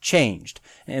word changed,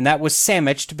 and that was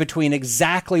sandwiched between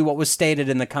exactly what was stated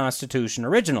in the Constitution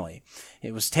originally.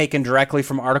 It was taken directly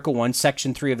from Article 1,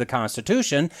 Section 3 of the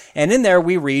Constitution, and in there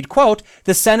we read, quote,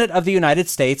 "The Senate of the United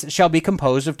States shall be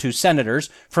composed of 2 senators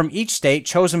from each state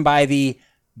chosen by the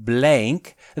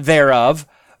blank thereof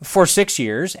for 6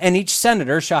 years, and each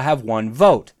senator shall have 1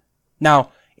 vote."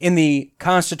 Now, in the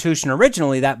Constitution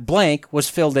originally, that blank was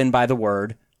filled in by the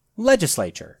word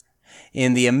legislature.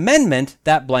 In the amendment,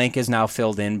 that blank is now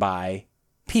filled in by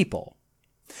people.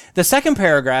 The second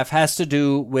paragraph has to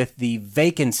do with the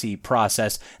vacancy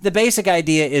process. The basic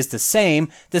idea is the same.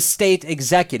 The state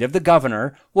executive, the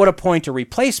governor, would appoint a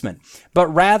replacement. But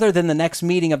rather than the next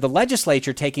meeting of the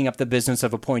legislature taking up the business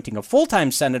of appointing a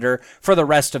full-time senator for the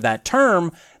rest of that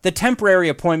term, the temporary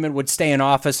appointment would stay in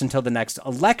office until the next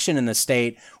election in the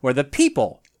state, where the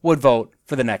people would vote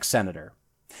for the next senator.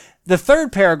 The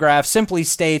third paragraph simply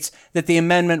states that the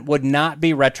amendment would not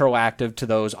be retroactive to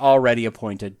those already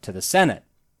appointed to the Senate.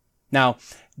 Now,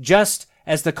 just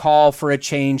as the call for a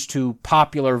change to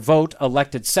popular vote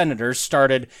elected senators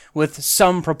started with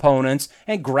some proponents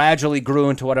and gradually grew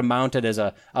into what amounted as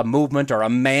a movement or a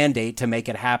mandate to make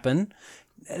it happen,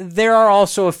 there are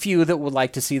also a few that would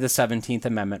like to see the 17th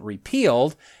Amendment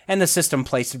repealed and the system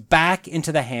placed back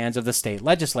into the hands of the state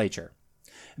legislature.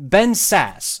 Ben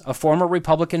Sasse, a former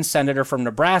Republican senator from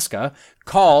Nebraska,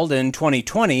 called in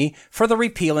 2020 for the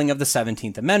repealing of the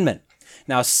 17th Amendment.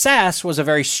 Now, Sasse was a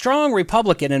very strong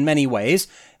Republican in many ways,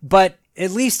 but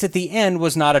at least at the end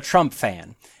was not a Trump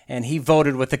fan, and he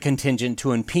voted with the contingent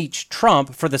to impeach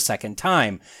Trump for the second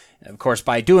time. Of course,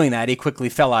 by doing that, he quickly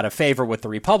fell out of favor with the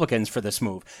Republicans for this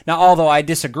move. Now, although I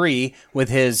disagree with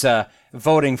his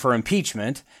voting for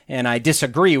impeachment, and I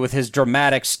disagree with his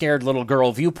dramatic, scared little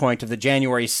girl viewpoint of the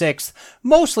January 6th,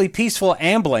 mostly peaceful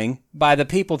ambling by the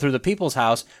people through the People's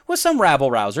House with some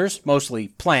rabble-rousers, mostly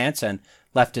plants and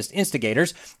leftist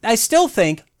instigators, I still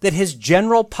think that his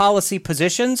general policy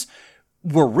positions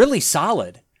were really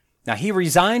solid. Now, he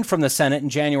resigned from the Senate in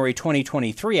January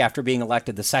 2023 after being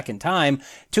elected the second time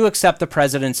to accept the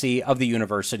presidency of the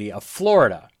University of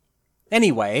Florida.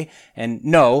 Anyway, and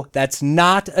no, that's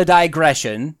not a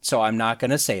digression, so I'm not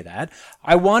going to say that.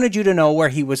 I wanted you to know where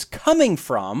he was coming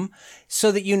from so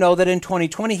that you know that in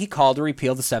 2020 he called to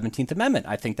repeal the 17th Amendment.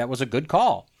 I think that was a good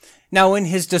call. Now, in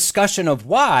his discussion of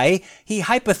why, he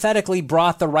hypothetically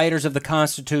brought the writers of the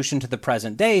Constitution to the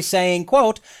present day, saying,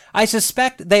 quote, "I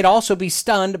suspect they'd also be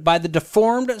stunned by the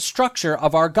deformed structure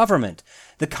of our government.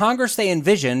 The Congress they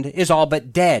envisioned is all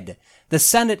but dead. The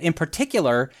Senate, in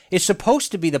particular, is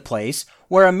supposed to be the place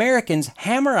where Americans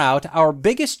hammer out our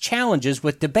biggest challenges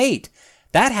with debate.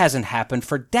 That hasn't happened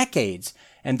for decades,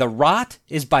 and the rot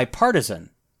is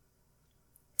bipartisan."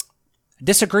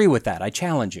 Disagree with that, I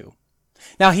challenge you.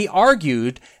 Now, he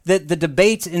argued that the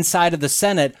debates inside of the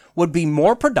Senate would be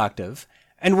more productive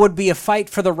and would be a fight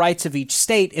for the rights of each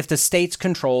state if the states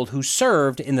controlled who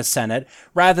served in the Senate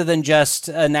rather than just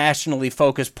a nationally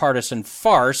focused partisan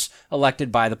farce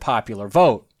elected by the popular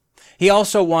vote. He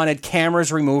also wanted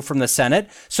cameras removed from the Senate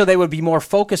so they would be more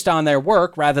focused on their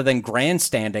work rather than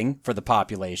grandstanding for the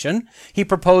population. He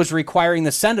proposed requiring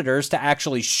the senators to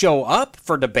actually show up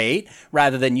for debate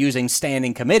rather than using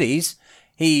standing committees.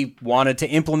 He wanted to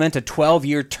implement a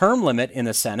 12-year term limit in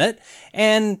the Senate,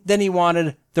 and then he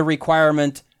wanted the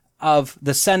requirement of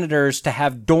the senators to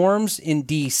have dorms in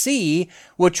D.C.,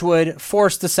 which would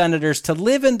force the senators to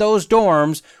live in those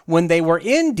dorms when they were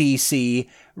in D.C.,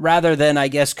 rather than, I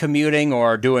guess, commuting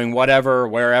or doing whatever,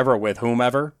 wherever, with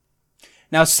whomever.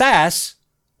 Now, Sasse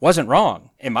wasn't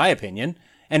wrong, in my opinion,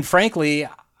 and frankly,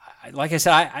 like I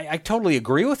said, I totally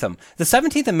agree with him. The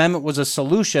 17th Amendment was a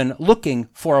solution looking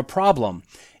for a problem.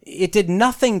 It did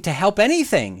nothing to help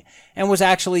anything and was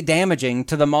actually damaging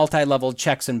to the multi-level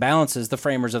checks and balances the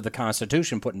framers of the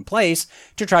Constitution put in place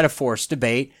to try to force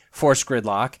debate, force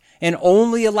gridlock, and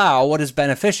only allow what is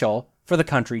beneficial for the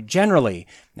country generally,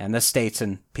 and the states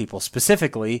and people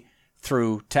specifically,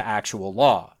 through to actual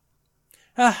law.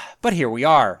 But here we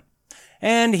are.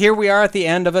 And here we are at the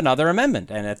end of another amendment,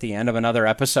 and at the end of another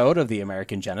episode of the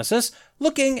American Genesis,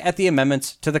 looking at the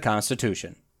amendments to the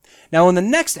Constitution. Now, in the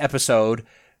next episode,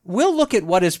 we'll look at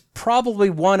what is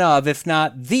probably one of, if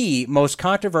not the, most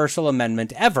controversial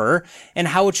amendment ever, and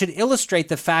how it should illustrate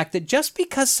the fact that just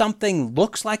because something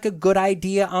looks like a good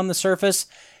idea on the surface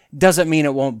doesn't mean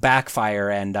it won't backfire,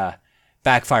 and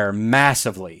backfire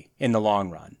massively in the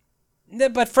long run.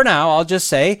 But for now, I'll just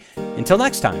say, until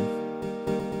next time.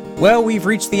 Well, we've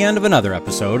reached the end of another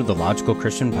episode of the Logical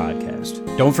Christian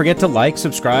Podcast. Don't forget to like,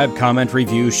 subscribe, comment,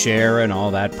 review, share, and all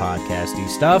that podcasty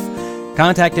stuff.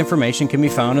 Contact information can be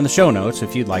found in the show notes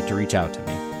if you'd like to reach out to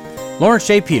me. Lawrence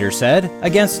J. Peters said,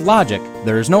 "Against logic,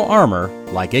 there is no armor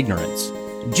like ignorance."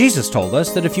 Jesus told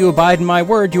us that if you abide in my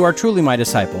word, you are truly my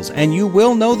disciples, and you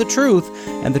will know the truth,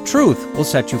 and the truth will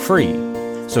set you free.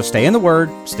 So stay in the word,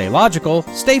 stay logical,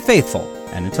 stay faithful,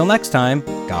 and until next time,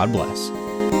 God bless.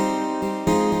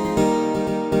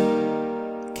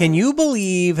 Can you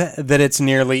believe that it's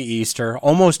nearly Easter,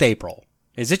 almost April?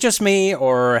 Is it just me,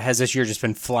 or has this year just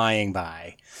been flying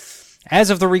by? As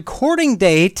of the recording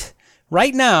date,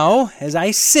 right now, as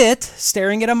I sit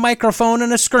staring at a microphone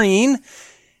and a screen,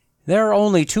 there are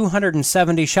only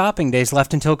 270 shopping days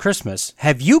left until Christmas.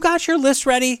 Have you got your list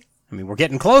ready? I mean, we're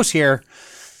getting close here.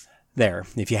 There,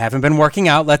 if you haven't been working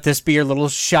out, let this be your little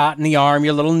shot in the arm,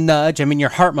 your little nudge. I mean, your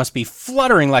heart must be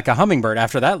fluttering like a hummingbird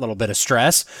after that little bit of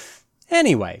stress.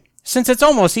 Anyway, since it's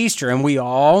almost Easter and we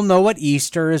all know what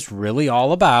Easter is really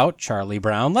all about, Charlie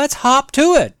Brown, let's hop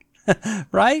to it.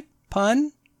 Right?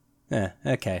 Pun?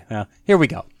 Okay, well, here we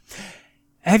go.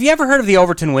 Have you ever heard of the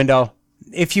Overton window?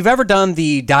 If you've ever done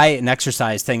the diet and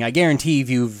exercise thing, I guarantee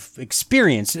you've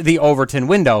experienced the Overton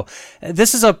window.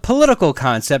 This is a political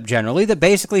concept generally that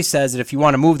basically says that if you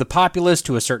want to move the populace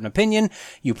to a certain opinion,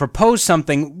 you propose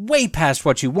something way past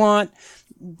what you want.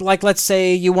 Like, let's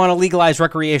say you want to legalize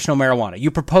recreational marijuana. You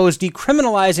propose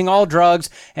decriminalizing all drugs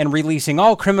and releasing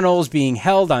all criminals being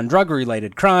held on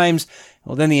drug-related crimes.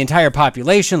 Well, then the entire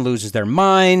population loses their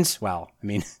minds. Well, I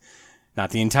mean, not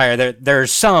the entire.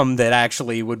 There's some that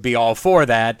actually would be all for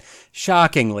that,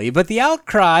 shockingly. But the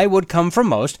outcry would come from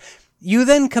most. You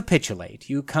then capitulate.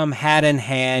 You come hat in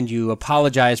hand. You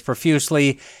apologize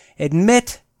profusely.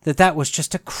 Admit that that was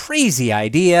just a crazy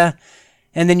idea.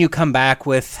 And then you come back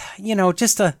with,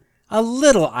 just a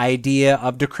little idea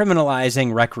of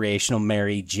decriminalizing recreational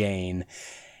Mary Jane.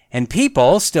 And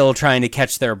people, still trying to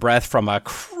catch their breath from a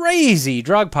crazy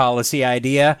drug policy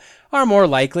idea, are more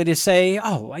likely to say,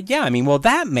 oh, yeah, well,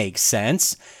 that makes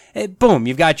sense. Boom,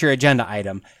 you've got your agenda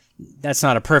item. That's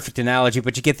not a perfect analogy,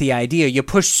 but you get the idea. You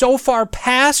push so far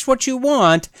past what you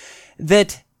want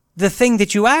that the thing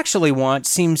that you actually want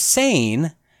seems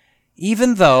sane,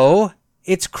 even though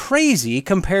it's crazy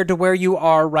compared to where you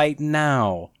are right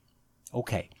now.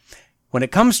 Okay. When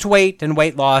it comes to weight and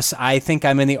weight loss, I think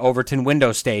I'm in the Overton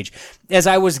window stage. As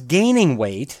I was gaining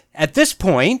weight, at this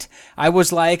point, I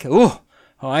was like,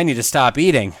 I need to stop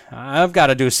eating. I've got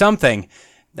to do something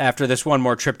after this one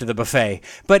more trip to the buffet.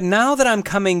 But now that I'm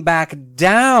coming back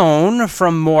down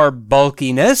from more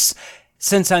bulkiness,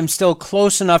 since I'm still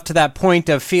close enough to that point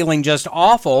of feeling just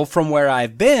awful from where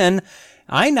I've been,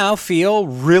 I now feel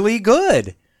really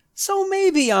good. So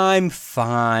maybe I'm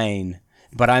fine.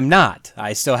 But I'm not.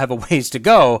 I still have a ways to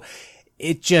go.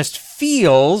 It just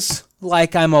feels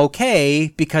like I'm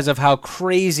okay because of how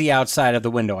crazy outside of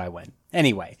the window I went.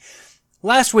 Anyway,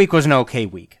 last week was an okay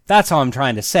week. That's all I'm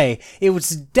trying to say. It was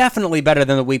definitely better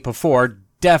than the week before.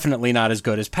 Definitely not as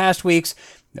good as past weeks,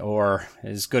 or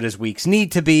as good as weeks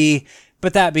need to be.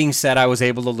 But that being said, I was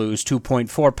able to lose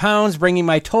 2.4 pounds, bringing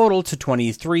my total to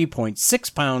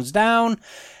 23.6 pounds down,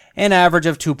 an average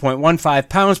of 2.15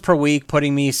 pounds per week,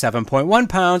 putting me 7.1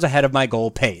 pounds ahead of my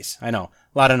goal pace. I know,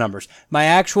 a lot of numbers. My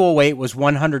actual weight was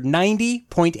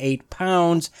 190.8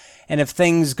 pounds, and if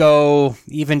things go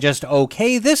even just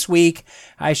okay this week,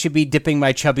 I should be dipping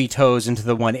my chubby toes into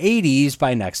the 180s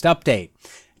by next update.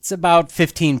 It's about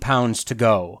 15 pounds to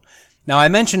go. Now, I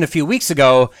mentioned a few weeks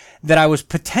ago that I was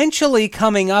potentially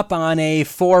coming up on a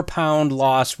 4-pound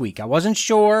loss week. I wasn't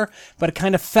sure, but it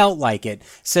kind of felt like it,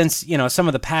 since, some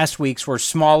of the past weeks were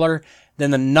smaller than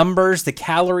the numbers the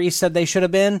calories said they should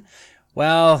have been.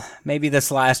 Well, maybe this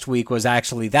last week was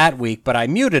actually that week, but I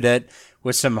muted it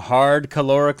with some hard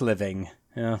caloric living.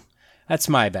 That's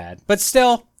my bad. But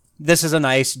still, this is a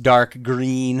nice dark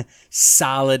green,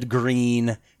 solid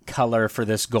green color for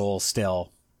this goal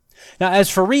still. Now, as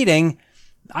for reading,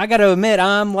 I got to admit,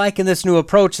 I'm liking this new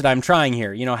approach that I'm trying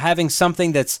here. Having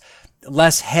something that's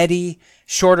less heady,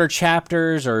 shorter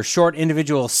chapters or short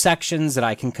individual sections that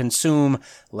I can consume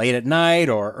late at night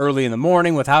or early in the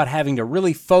morning without having to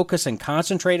really focus and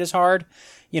concentrate as hard.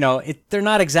 They're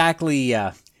not exactly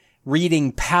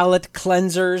reading palate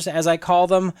cleansers, as I call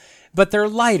them, but they're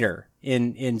lighter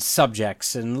in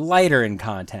subjects and lighter in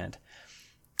content.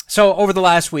 So over the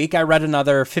last week, I read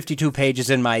another 52 pages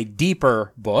in my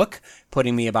deeper book,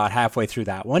 putting me about halfway through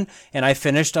that one, and I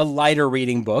finished a lighter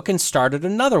reading book and started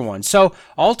another one. So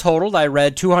all totaled, I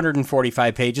read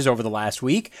 245 pages over the last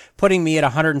week, putting me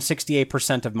at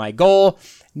 168% of my goal,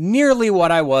 nearly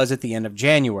what I was at the end of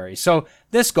January. So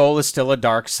this goal is still a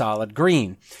dark, solid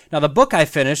green. Now, the book I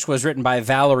finished was written by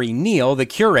Valerie Neal, the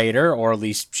curator, or at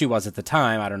least she was at the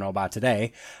time, I don't know about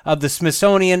today, of the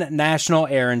Smithsonian National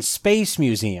Air and Space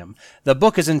Museum. The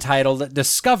book is entitled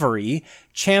Discovery,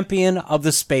 Champion of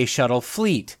the Space Shuttle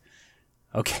Fleet.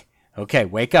 Okay,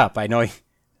 wake up. Anyway,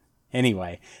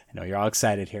 I know you're all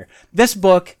excited here. This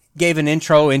book gave an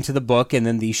intro into the book and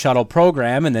then the shuttle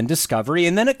program and then Discovery,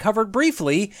 and then it covered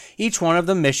briefly each one of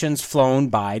the missions flown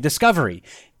by Discovery.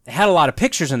 It had a lot of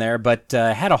pictures in there, but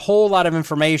had a whole lot of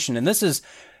information, and this is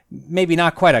maybe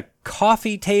not quite a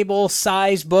coffee table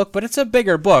size book, but it's a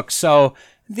bigger book, so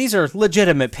these are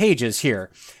legitimate pages here.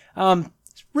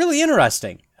 It's really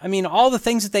interesting. I mean, all the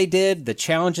things that they did, the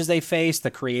challenges they faced,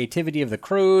 the creativity of the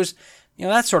crews,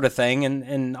 that sort of thing,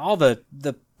 and all the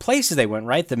places they went,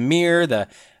 right? The Mir, the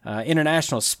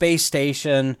International Space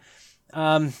Station.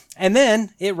 And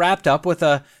then it wrapped up with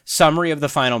a summary of the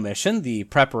final mission, the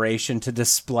preparation to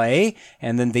display,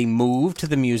 and then the move to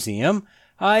the museum.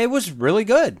 It was really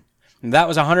good. And that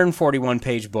was a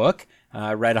 141-page book.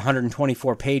 I read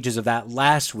 124 pages of that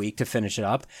last week to finish it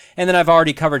up. And then I've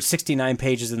already covered 69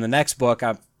 pages in the next book.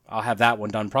 I'll have that one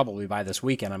done probably by this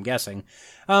weekend, I'm guessing.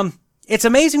 It's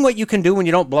amazing what you can do when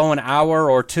you don't blow an hour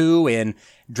or two in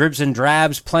dribs and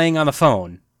drabs playing on the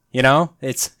phone.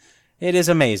 It is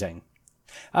amazing.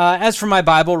 As for my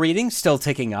Bible reading, still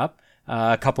ticking up.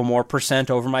 A couple more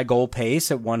percent over my goal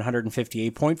pace at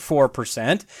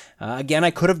 158.4%. Again,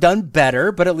 I could have done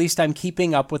better, but at least I'm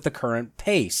keeping up with the current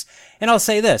pace. And I'll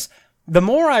say this. The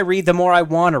more I read, the more I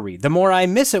want to read. The more I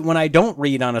miss it when I don't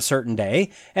read on a certain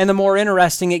day, and the more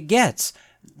interesting it gets.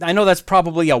 I know that's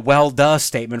probably a well-duh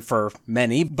statement for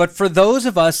many, but for those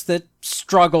of us that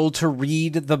struggle to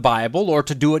read the Bible or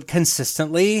to do it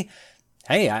consistently,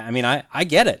 hey, I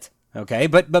get it, okay?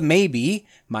 But maybe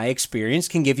my experience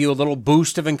can give you a little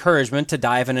boost of encouragement to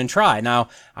dive in and try. Now,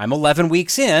 I'm 11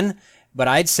 weeks in, but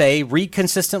I'd say read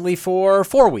consistently for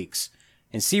 4 weeks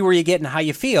and see where you get and how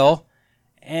you feel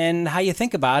and how you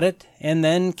think about it, and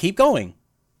then keep going.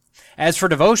 As for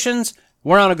devotions,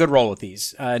 we're on a good roll with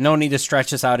these. No need to stretch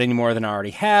this out any more than I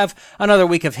already have. Another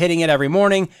week of hitting it every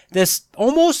morning. This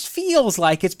almost feels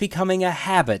like it's becoming a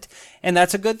habit, and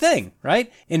that's a good thing,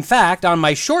 right? In fact, on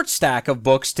my short stack of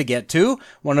books to get to,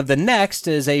 one of the next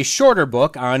is a shorter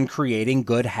book on creating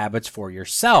good habits for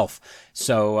yourself.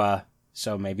 So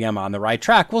maybe I'm on the right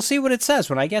track. We'll see what it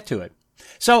says when I get to it.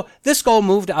 So this goal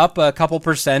moved up a couple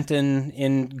percent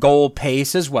in goal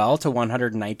pace as well to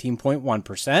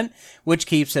 119.1%, which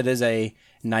keeps it as a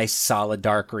nice solid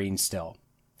dark green still.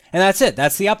 And that's it.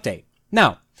 That's the update.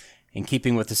 Now, in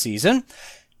keeping with the season,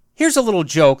 here's a little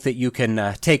joke that you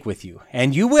can take with you,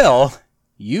 and you will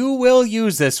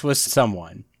use this with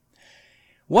someone.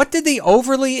 What did the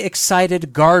overly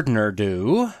excited gardener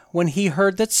do when he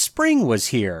heard that spring was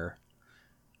here?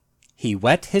 He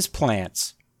wet his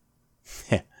plants.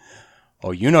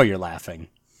 Oh, you're laughing.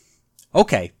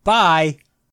 Okay, bye.